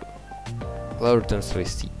returns to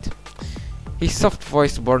his seat. His soft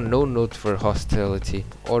voice bore no note for hostility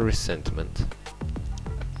or resentment.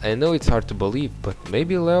 I know it's hard to believe, but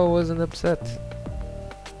maybe Leo wasn't upset.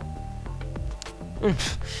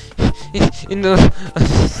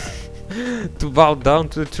 To bow down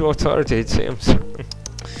to the true authority, it seems.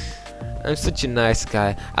 I'm such a nice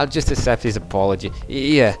guy. I'll just accept his apology.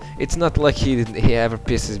 Yeah, it's not like he ever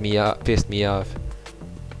pissed me off.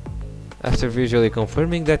 After visually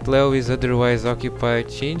confirming that Leo is otherwise occupied,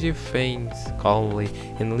 Shinji feigns calmly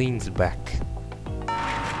and leans back.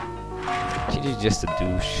 Shinji's just a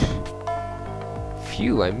douche.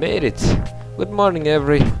 Phew, I made it. Good morning,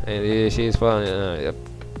 and she is fine. Yep.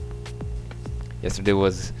 Yesterday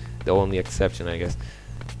was the only exception, I guess.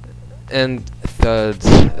 And third,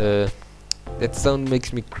 that sound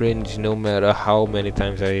makes me cringe no matter how many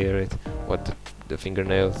times I hear it. What the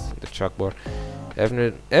fingernails, the chalkboard.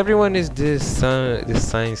 Everyone is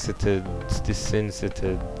desensitive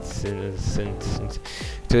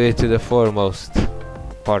to the foremost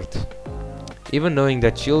part. Even knowing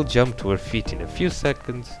that she'll jump to her feet in a few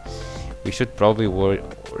seconds, we should probably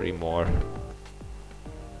worry more.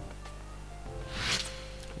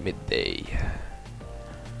 Midday.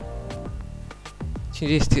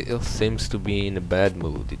 Shinji still seems to be in a bad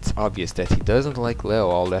mood. It's obvious that he doesn't like Leo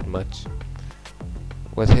all that much.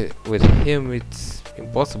 With him, it's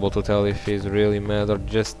impossible to tell if he's really mad or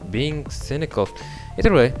just being cynical.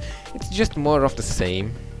 Either way, it's just more of the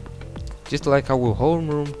same. Just like our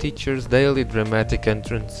homeroom teacher's daily dramatic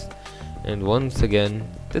entrance. And once again,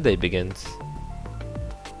 the day begins.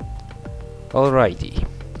 Alrighty.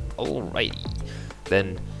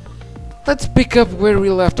 Then, let's pick up where we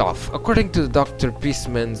left off, according to Dr.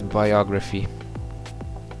 Peaceman's biography.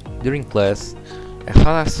 During class, I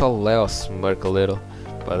thought I saw Leo smirk a little,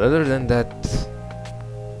 but other than that,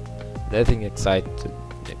 nothing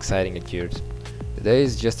exciting occurred. Today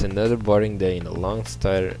is just another boring day in a long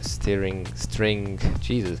string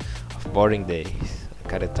of boring days. I'm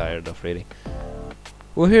kinda tired of reading.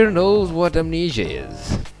 Who here knows what amnesia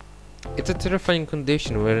is? It's a terrifying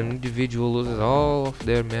condition where an individual loses all of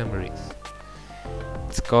their memories.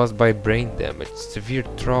 It's caused by brain damage, severe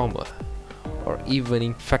trauma, or even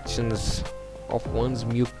infections of one's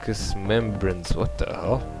mucous membranes. What the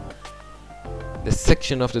hell? The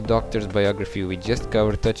section of the doctor's biography we just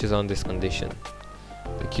covered touches on this condition.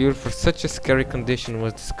 The cure for such a scary condition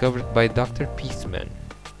was discovered by Dr. Peaceman.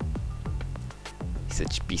 He's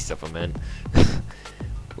such a piece of a man.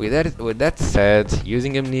 With that said,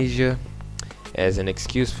 using amnesia as an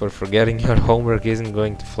excuse for forgetting your homework isn't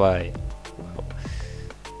going to fly. Wow.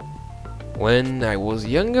 When I was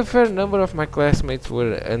young, a fair number of my classmates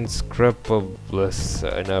were unscrupulous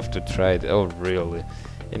enough to try it. Oh, really?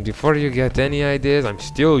 And before you get any ideas, I'm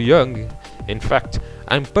still young. In fact,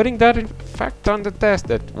 I'm putting that in fact on the test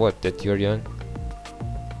that you're young.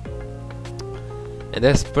 And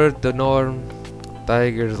as per the norm,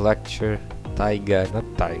 Tiger's lecture, not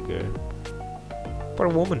Tiger, for a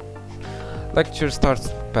woman. Lecture starts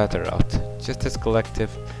to patter out, just as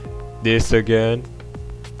collective "this again"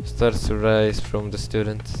 starts to rise from the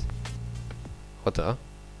students. What the?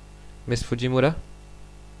 Miss Fujimura?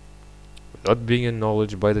 Without being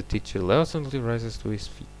acknowledged by the teacher, Leo suddenly rises to his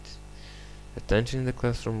feet. Attention in the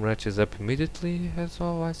classroom ratchets up immediately as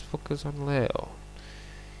all eyes focus on Leo.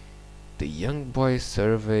 The young boy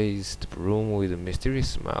surveys the room with a mysterious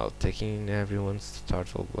smile, taking in everyone's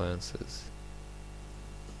startled glances.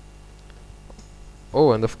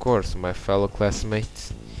 Oh, and of course, my fellow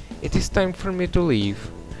classmates, it is time for me to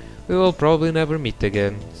leave. We will probably never meet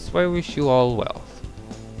again, so I wish you all well.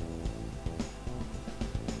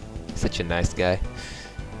 Such a nice guy.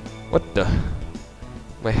 What the?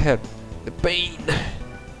 My head. The pain.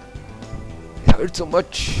 It hurts so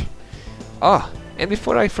much. Ah, and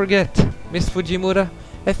before I forget, Miss Fujimura,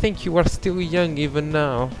 I think you are still young even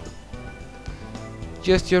now.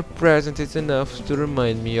 Just your presence is enough to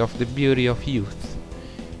remind me of the beauty of youth.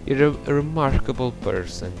 You're a remarkable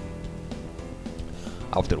person.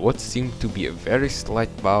 After what seemed to be a very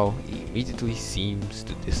slight bow, he immediately seems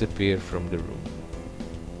to disappear from the room.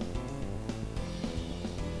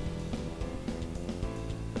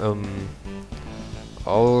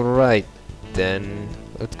 Alright then,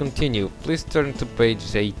 let's continue. Please turn to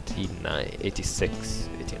page 86,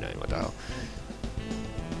 what the hell.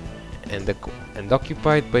 And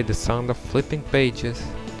occupied by the sound of flipping pages,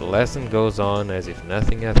 the lesson goes on as if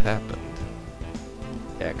nothing had happened.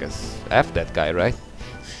 Yeah, cause F that guy, right?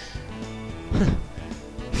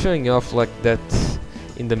 Showing off like that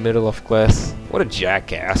in the middle of class. What a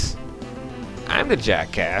jackass. I'm the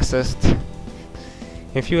jackassest.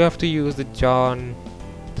 If you have to use the John,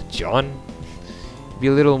 be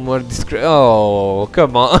a little more discreet. Oh,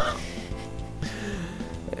 come on.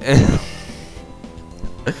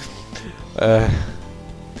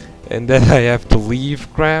 And then I have to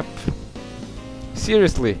leave crap.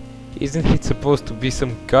 Seriously, isn't it supposed to be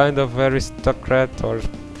some kind of aristocrat or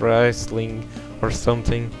priceling or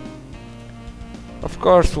something? Of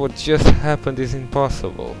course, what just happened is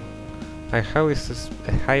impossible. A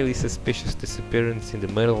highly suspicious disappearance in the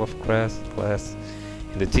middle of class,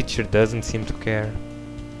 and the teacher doesn't seem to care.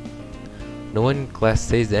 No one in class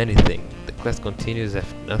says anything. The class continues as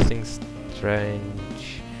if nothing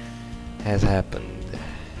strange has happened.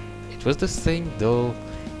 It was the same dull,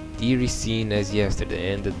 eerie scene as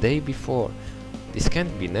yesterday and the day before. This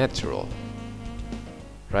can't be natural,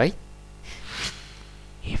 right?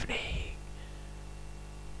 Evening.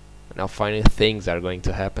 Now finally things are going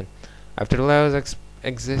to happen. After Leo's exit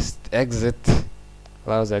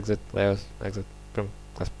from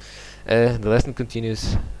class, the lesson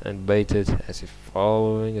continues unabated as if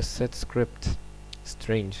following a set script.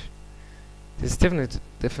 Strange. This is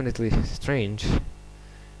definitely strange.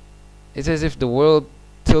 It's as if the world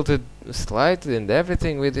tilted slightly and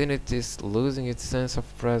everything within it is losing its sense of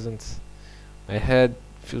presence. My head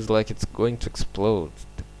feels like it's going to explode.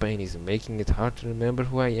 The pain is making it hard to remember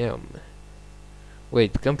who I am.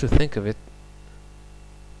 Wait, come to think of it,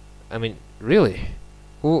 I mean, really?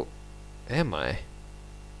 Who am I?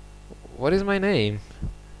 What is my name?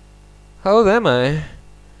 How old am I?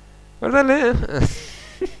 Where do I live?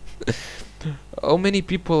 How many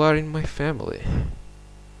people are in my family?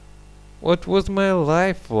 What was my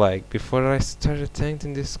life like before I started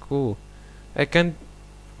attending this school? I can't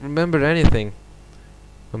remember anything.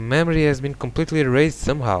 My memory has been completely erased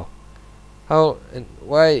somehow. How and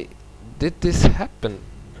why did this happen?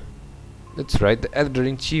 That's right, the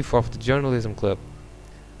editor-in-chief of the journalism club.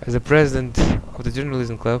 As the president of the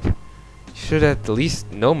journalism club, you should at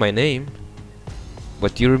least know my name.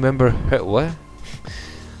 But you remember her what?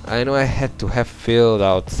 I know I had to have filled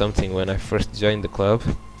out something when I first joined the club.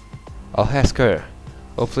 I'll ask her.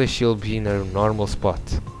 Hopefully she'll be in her normal spot.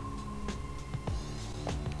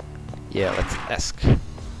 Yeah, let's ask.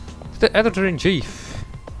 The editor-in-chief.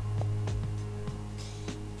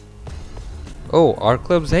 Oh, our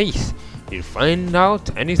club's ace. Did you find out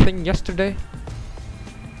anything yesterday?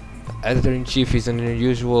 The editor-in-chief is an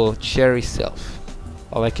unusual cheery self.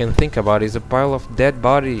 All I can think about is a pile of dead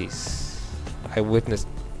bodies. I witnessed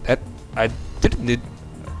that. I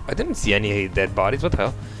didn't see any dead bodies. What the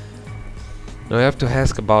hell? Now I have to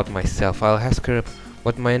ask about myself. I'll ask her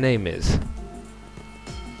what my name is.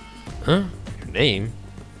 Huh? Your name?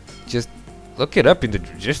 Just look it up in the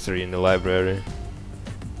registry in the library.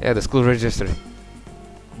 Yeah, the school registry.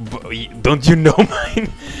 Don't you know mine?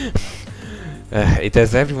 It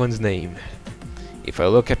has everyone's name. If I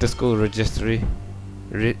look at the school registry,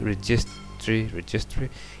 it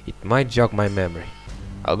might jog my memory.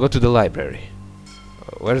 I'll go to the library.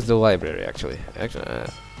 Where's the library actually?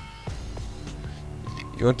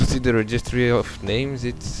 You want to see the registry of names?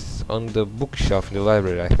 It's on the bookshelf in the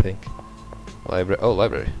library, I think.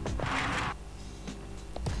 Library.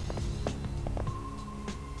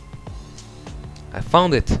 I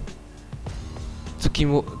found it.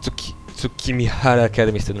 Tsukimihara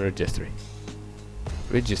Academy Student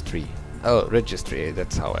Registry. Oh, registry.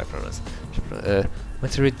 That's how I pronounce it.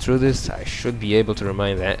 Once I read through this, I should be able to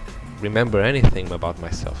remember anything about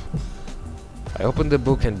myself. I opened the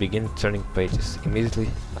book and began turning pages. Immediately,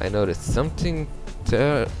 I noticed something's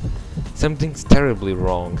terribly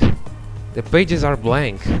wrong. The pages are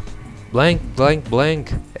blank. Blank.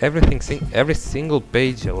 Every single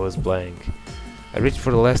page was blank. I reached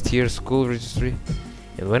for the last year's school registry,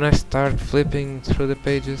 and when I start flipping through the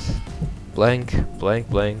pages, blank.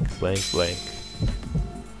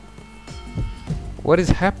 What is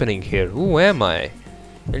happening here? Who am I?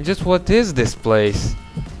 And just what is this place?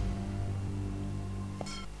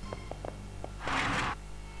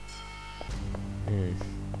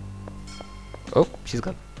 Oh, she's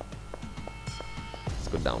gone. Let's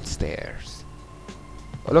go downstairs.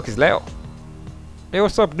 Oh look, it's Leo. Hey,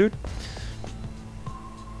 what's up, dude?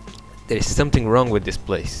 There is something wrong with this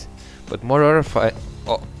place, but more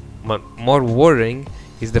worrying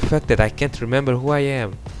is the fact that I can't remember who I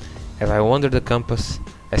am. As I wander the campus,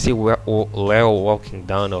 I see Leo walking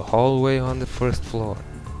down a hallway on the first floor.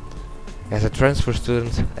 As a transfer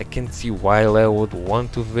student, I can't see why Leo would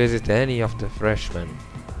want to visit any of the freshmen.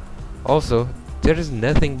 Also, there is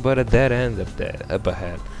nothing but a dead end up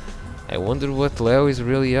ahead. I wonder what Leo is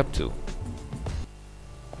really up to.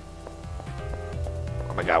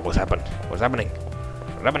 Oh my god, what's happened? What's happening?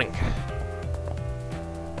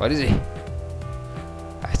 What is he?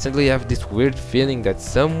 I suddenly have this weird feeling that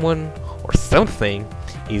someone or something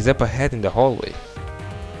is up ahead in the hallway.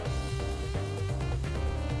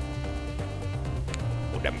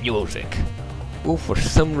 Oh, the music! Who for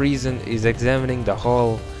some reason is examining the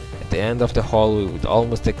hall at the end of the hallway with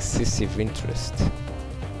almost excessive interest.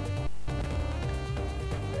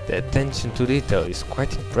 The attention to detail is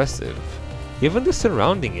quite impressive. Even the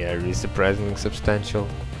surrounding area is surprisingly substantial.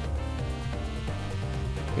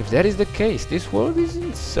 If that is the case, this world is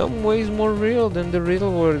in some ways more real than the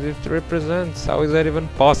real world it represents. How is that even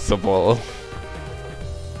possible?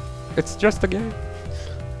 It's just a game.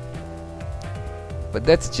 But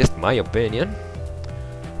that's just my opinion.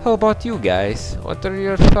 How about you guys? What are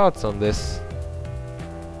your thoughts on this?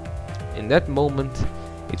 In that moment,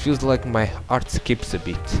 it feels like my heart skips a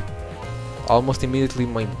beat. Almost immediately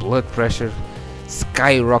my blood pressure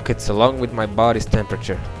skyrockets along with my body's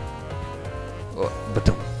temperature.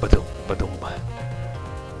 Ba-dum, ba-dum, ba-dum.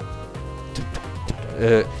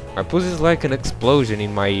 My pulse is like an explosion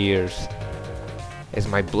in my ears as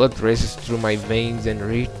my blood races through my veins, and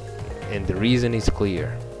the reason is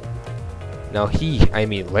clear. Now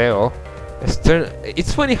Leo,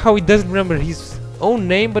 it's funny how he doesn't remember his own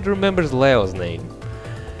name but remembers Leo's name,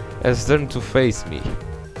 has turned to face me.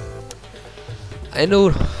 I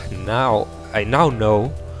now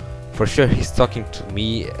know for sure he's talking to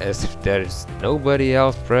me as if there's nobody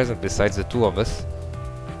else present besides the two of us.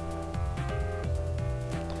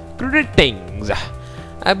 Greetings!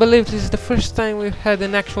 I believe this is the first time we've had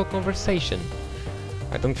an actual conversation.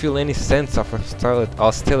 I don't feel any sense of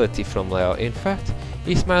hostility from Leo. In fact,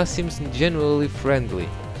 his smile seems genuinely friendly.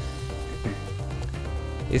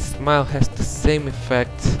 His smile has the same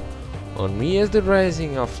effect on me as the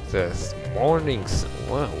rising of the morning sun.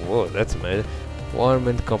 Whoa, that's mad. Warm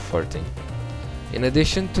and comforting. In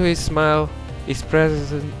addition to his smile, his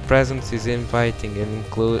presence is inviting and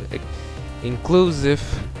inclusive,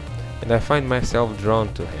 and I find myself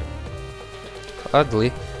drawn to him.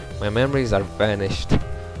 Oddly, my memories are vanished.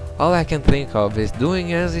 All I can think of is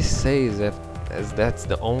doing as he says, as that's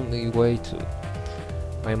the only way to.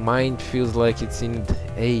 My mind feels like it's in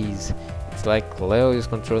haze. It's like Leo is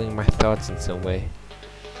controlling my thoughts in some way.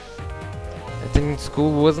 I think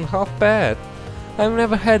school wasn't half bad. I've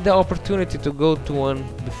never had the opportunity to go to one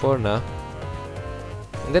before now.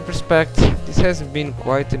 In that respect, this has been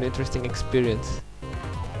quite an interesting experience.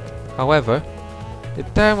 However, the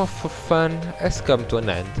time for fun has come to an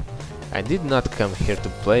end. I did not come here to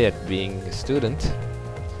play at being a student.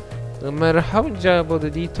 No matter how enjoyable the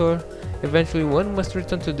detour, eventually one must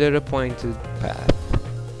return to their appointed path.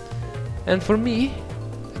 And for me,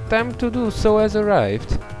 the time to do so has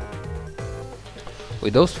arrived.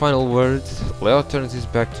 With those final words, Leo turns his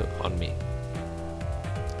back on me.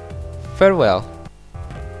 Farewell.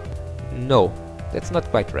 No, that's not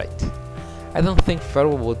quite right. I don't think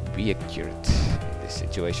farewell would be accurate in this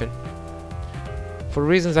situation. For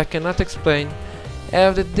reasons I cannot explain, I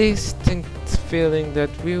have the distinct feeling that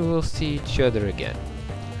we will see each other again.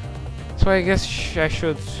 So I guess I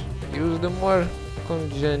should use the more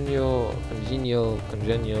congenial, I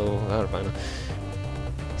don't know.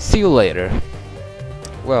 See you later.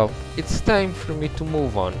 Well, it's time for me to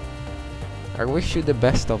move on. I wish you the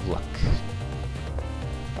best of luck.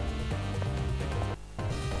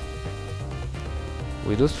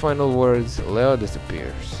 With those final words, Leo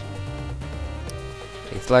disappears.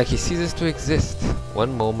 It's like he ceases to exist.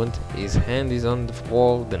 One moment, his hand is on the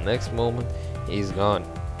wall, the next moment, he's gone.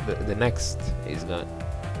 The next, he's gone.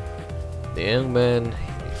 The young man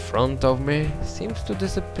in front of me seems to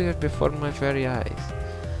disappear before my very eyes.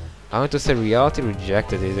 I want to say reality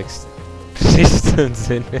rejected his existence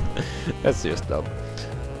in it. That's just dumb.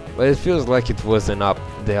 But it feels like it was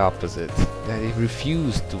the opposite. That he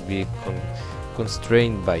refused to be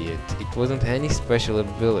constrained by it. It wasn't any special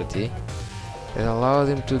ability that allowed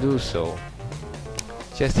him to do so.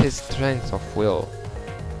 Just his strength of will.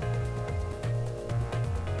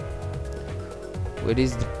 With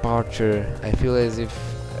his departure, I feel as if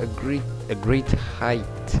a great height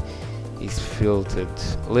is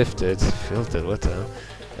lifted,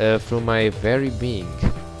 from my very being.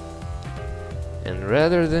 And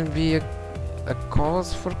rather than be a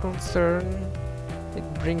cause for concern, it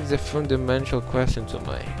brings a fundamental question to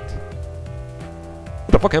mind.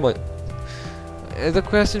 What the fuck am I? As the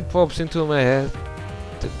question pops into my head,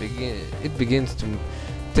 it begins to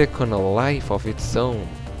take on a life of its own,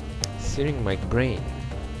 searing my brain.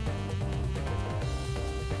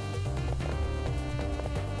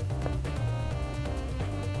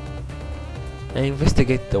 I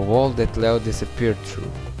investigate the wall that Leo disappeared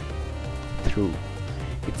through.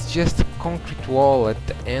 It's just a concrete wall at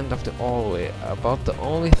the end of the hallway. About the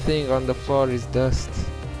only thing on the floor is dust.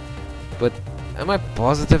 But am I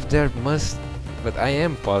positive there must... But I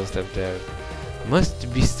am positive there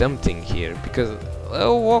must be something here, because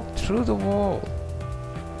Leo walked through the wall.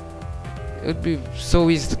 It would be so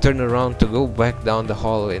easy to turn around to go back down the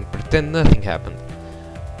hallway and pretend nothing happened.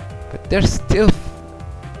 But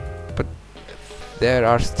there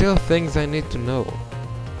are still things I need to know.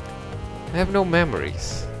 I have no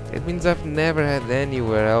memories. It means I've never had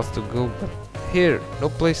anywhere else to go but here, no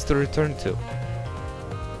place to return to.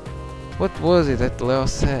 What was it that Leo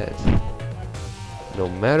said? No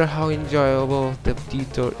matter how enjoyable the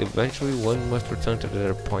detour, eventually one must return to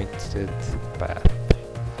their appointed path.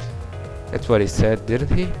 That's what he said,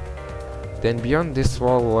 didn't he? Then beyond this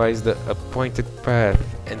wall lies the appointed path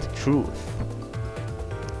and the truth.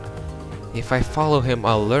 If I follow him,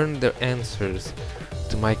 I'll learn the answers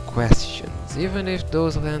to my questions, even if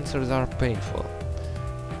those answers are painful.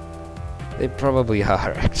 They probably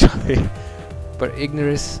are, actually. But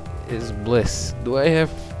ignorance is bliss. Do I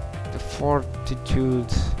have the fortitude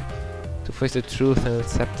to face the truth and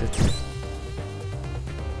accept it?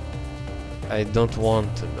 I don't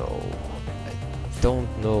want to know. I don't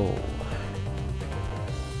know.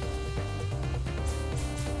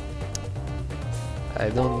 I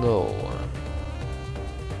don't know.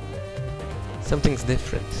 Something's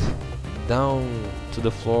different. Down to the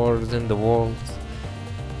floors and the walls.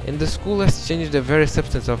 And the school has changed the very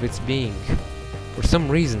substance of its being. For some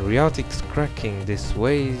reason, reality is cracking this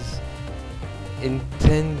ways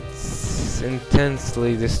intensely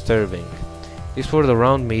disturbing. This world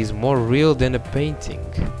around me is more real than a painting.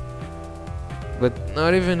 But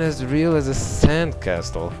not even as real as a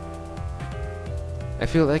sandcastle. I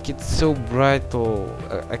feel like it's so bright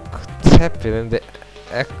I could tap it and the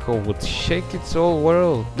echo would shake its whole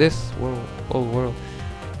world. Whole world.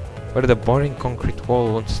 Where the boring concrete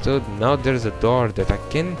wall once stood, now there's a door that I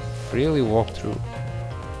can freely walk through.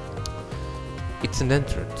 It's an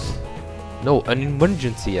entrance. No, an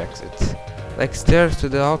emergency exit. Like stairs to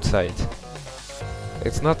the outside.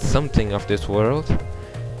 It's not something of this world.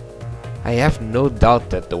 I have no doubt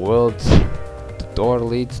that the door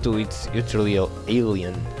leads to its utterly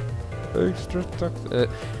alien.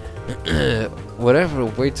 Whatever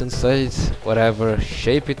waits inside, whatever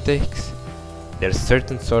shape it takes, there's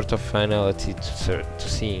certain sort of finality to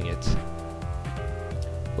seeing it.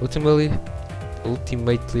 Ultimately,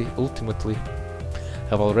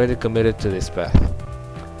 I've already committed to this path.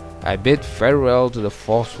 I bid farewell to the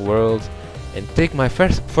false world and take my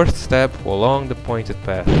first step along the pointed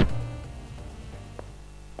path.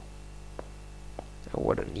 Oh,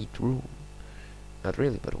 what a neat room. Not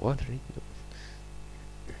really, but what a neat room.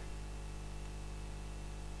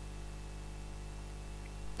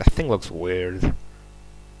 That thing looks weird.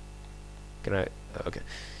 Can I? Okay.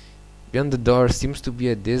 Beyond the door seems to be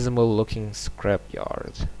a dismal looking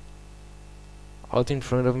scrapyard. Out in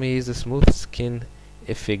front of me is a smooth-skinned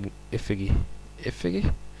effigy.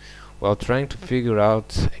 While trying to figure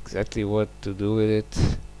out exactly what to do with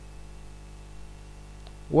it.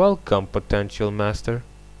 Welcome, potential master.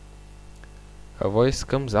 Her voice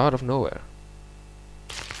comes out of nowhere.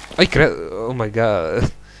 Oh my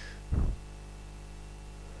god.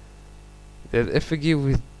 That effigy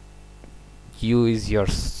with you is your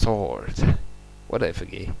sword. What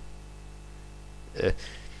effigy?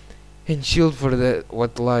 And shield for the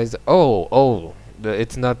what lies.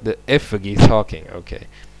 It's not the effigy talking. Okay,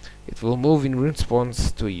 it will move in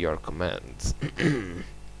response to your commands.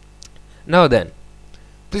 Now then,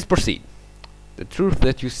 please proceed. The truth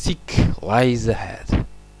that you seek lies ahead.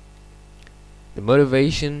 The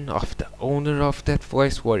motivation of the owner of that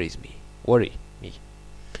voice worry me.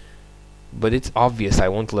 But it's obvious I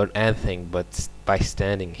won't learn anything but by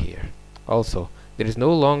standing here. Also, there is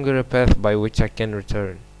no longer a path by which I can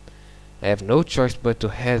return. I have no choice but to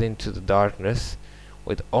head into the darkness,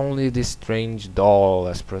 with only this strange doll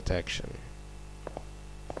as protection.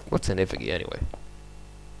 What's an effigy anyway?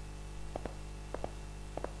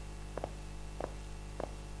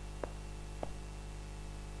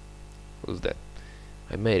 Who's that?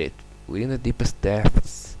 I made it, within the deepest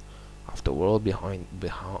depths of the world beyond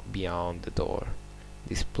the door.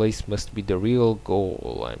 This place must be the real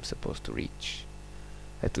goal I'm supposed to reach.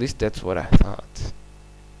 At least that's what I thought.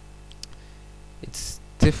 It's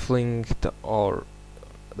stifling the aura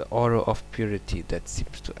of purity that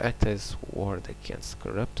seems to act as ward against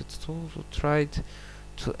corrupted souls who tried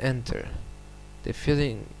to enter. The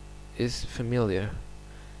feeling is familiar.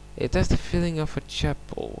 It has the feeling of a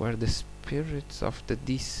chapel where the spirits of the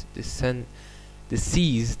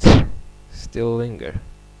deceased still linger.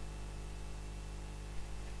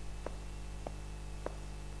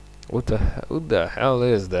 Who the hell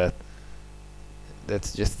is that?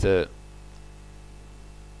 That's just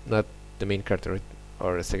not the main character, right?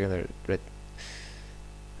 Or a secondary, right?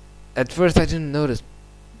 At first I didn't notice,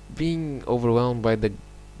 being overwhelmed by the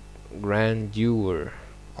grandeur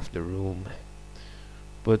of the room.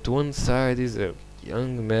 But one side is a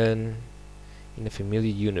young man in a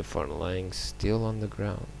familiar uniform lying still on the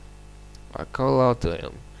ground. I call out to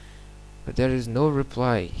him, but there is no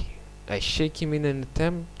reply. I shake him in an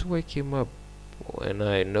attempt to wake him up, when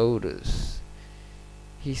I notice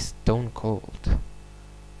he's stone cold.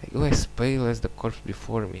 I go as pale as the corpse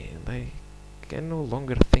before me, and I can no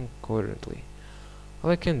longer think coherently. All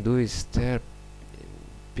I can do is stare in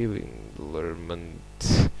bewilderment.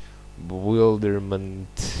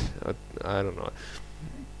 I don't know.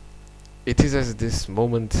 It is as this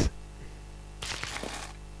moment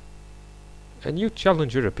A new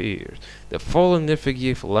challenger appears. The fallen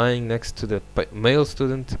Nerfigif lying next to the male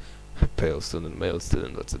student. Pale student, male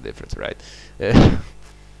student, what's the difference, right?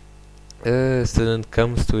 Student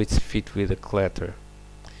comes to its feet with a clatter.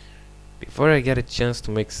 Before I get a chance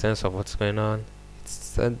to make sense of what's going on, it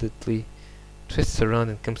suddenly twists around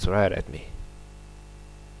and comes right at me.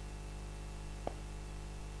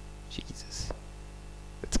 Jesus.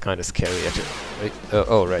 It's kinda scary actually.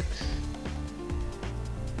 Oh, right.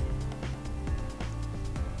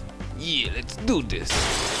 Yeah, let's do this.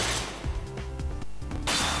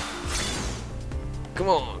 Come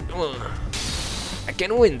on, come on. I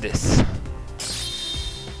can win this.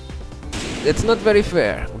 It's not very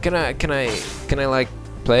fair. Can I like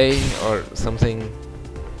play or something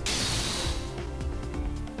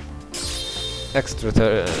extra?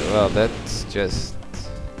 Well, that's just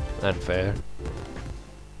unfair.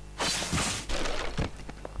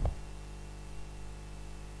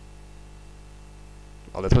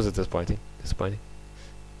 Oh, that was disappointing. Disappointing.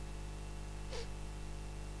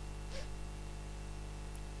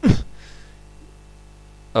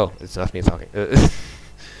 Oh, it's not me talking.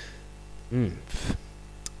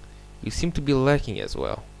 You seem to be lacking as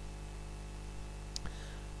well.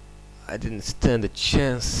 I didn't stand a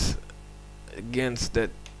chance against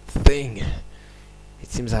that thing. It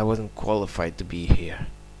seems I wasn't qualified to be here.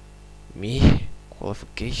 Me?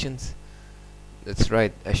 Qualifications? That's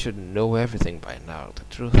right, I should know everything by now. The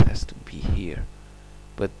truth has to be here.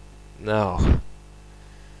 But now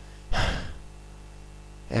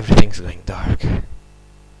everything's going dark.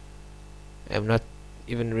 I'm not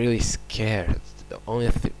even really scared. The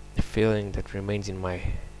only feeling that remains in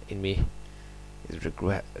me is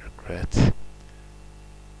regret.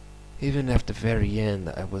 Even at the very end,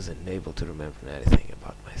 I wasn't able to remember anything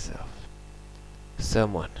about myself.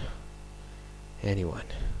 Someone, anyone,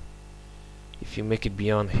 if you make it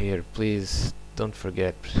beyond here, please don't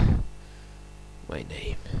forget my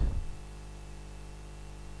name.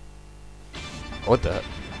 What the?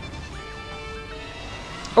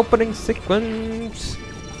 Opening sequence.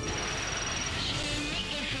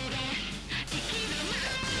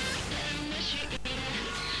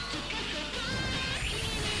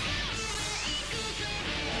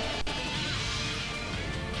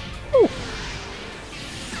 Ooh.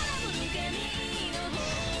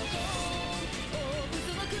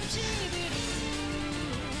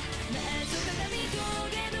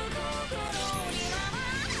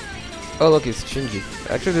 Oh look, it's Shinji.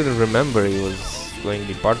 I actually didn't remember he was going to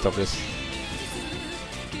be part of this.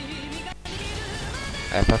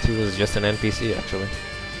 I thought he was just an NPC actually.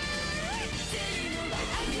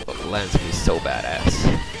 Oh, Lance is so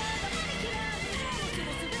badass.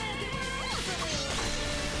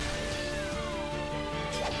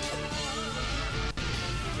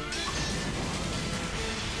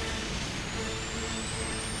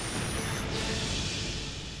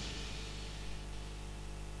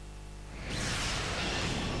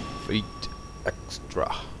 Fate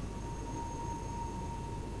Extra.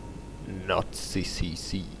 Not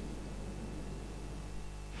CCC.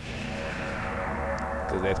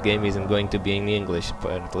 Because that game isn't going to be in English,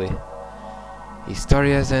 apparently. His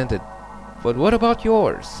story has ended. But what about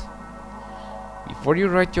yours? Before you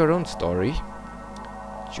write your own story,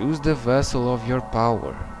 choose the vessel of your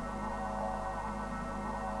power.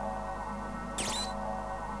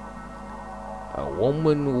 A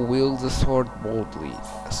woman who wields a sword boldly,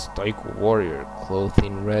 a stoic warrior clothed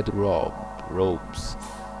in red robes,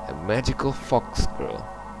 a magical fox girl.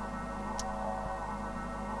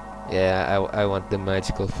 Yeah, I want the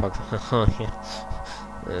magical fox.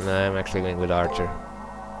 And I'm actually going with Archer.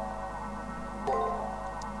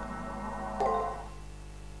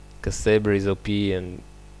 Cause Saber is OP and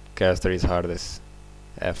Caster is hard as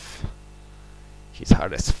F. She's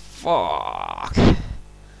hard as fuck.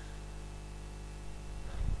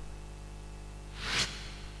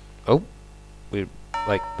 Oh, we're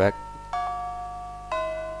like back.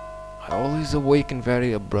 I always awaken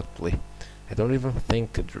very abruptly. I don't even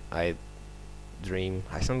think I dream.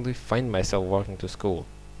 I suddenly find myself walking to school.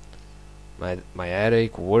 My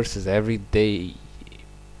headache worsens every day.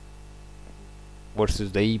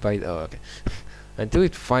 Worsens day by day. Oh, okay. Until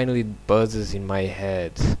it finally buzzes in my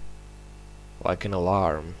head like an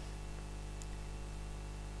alarm.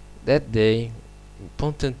 That day, in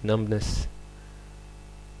potent numbness,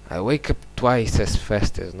 I wake up twice as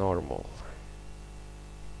fast as normal.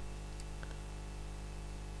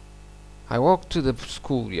 I walk to the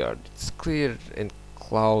schoolyard. It's clear and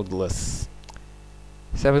cloudless.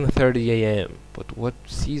 7:30 a.m. But what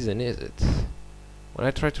season is it? When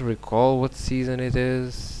I try to recall what season it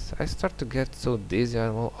is, I start to get so dizzy I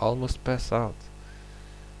will almost pass out.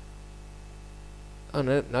 Oh,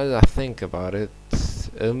 no, now that I think about it,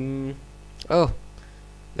 oh,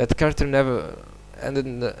 that character never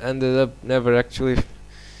ended up never actually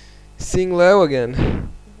seeing Leo again.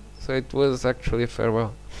 So it was actually a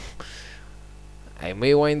farewell. I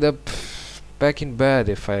may wind up back in bed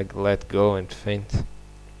if I let go and faint.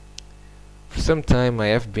 For some time I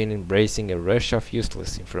have been embracing a rush of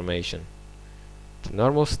useless information. The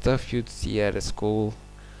normal stuff you'd see at a school,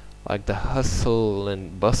 like the hustle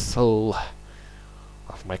and bustle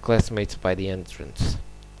of my classmates by the entrance.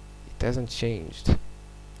 It hasn't changed.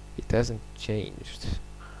 It hasn't changed.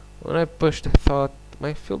 When I push the thought,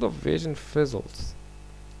 my field of vision fizzles.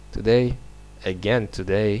 Today, again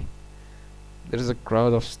today, there is a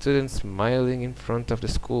crowd of students smiling in front of the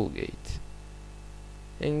school gate.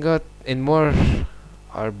 And more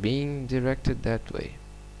are being directed that way.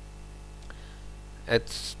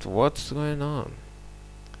 It's what's going on.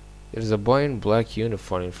 There's a boy in black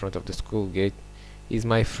uniform in front of the school gate. He's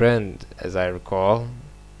my friend, as I recall.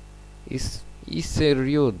 He's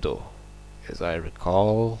Iseryodo, as I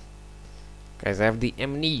recall. Guys, I have the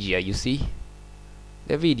amnesia, you see?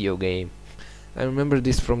 The video game. I remember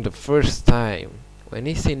this from the first time. When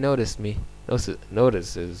Issei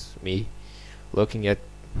notices me looking at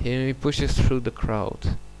him, he pushes through the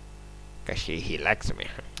crowd. Gosh, he likes me.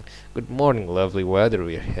 Good morning, lovely weather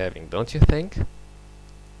we're having, don't you think?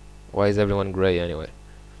 Why is everyone grey anyway?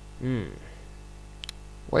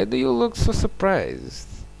 Why do you look so surprised?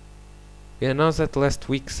 We announced at last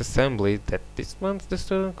week's assembly that this month the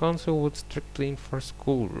student council would strictly enforce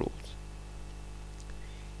school rules.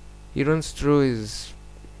 He runs through his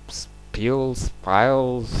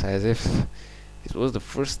piles as if it was the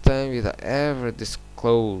first time he'd ever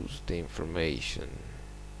disclosed the information.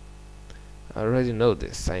 I already know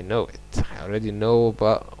this. I know it. I already know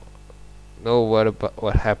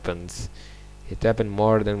what happens. It happened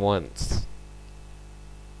more than once.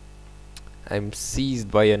 I'm seized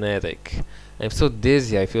by an headache. I'm so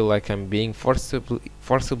dizzy I feel like I'm being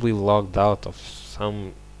forcibly logged out of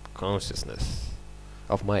some consciousness.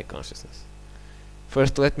 Of my consciousness.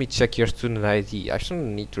 First, let me check your student ID. I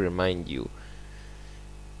shouldn't need to remind you,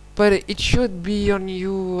 but it should be on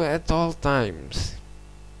you at all times.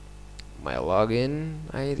 My login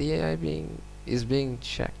ID is being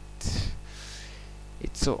checked.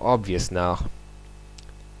 It's so obvious now.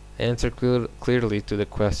 Answer clearly to the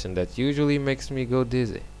question that usually makes me go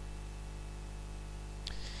dizzy.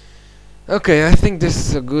 Okay, I think this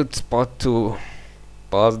is a good spot to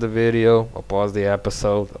pause the video, or pause the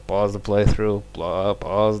episode, or pause the playthrough,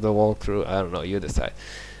 pause the walkthrough. I don't know, you decide.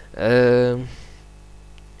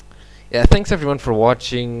 Yeah, thanks everyone for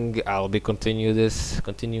watching. I'll be continuing this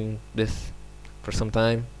for some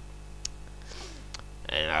time,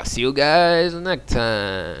 and I'll see you guys next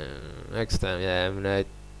time. Yeah,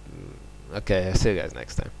 okay, I'll see you guys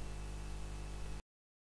next time.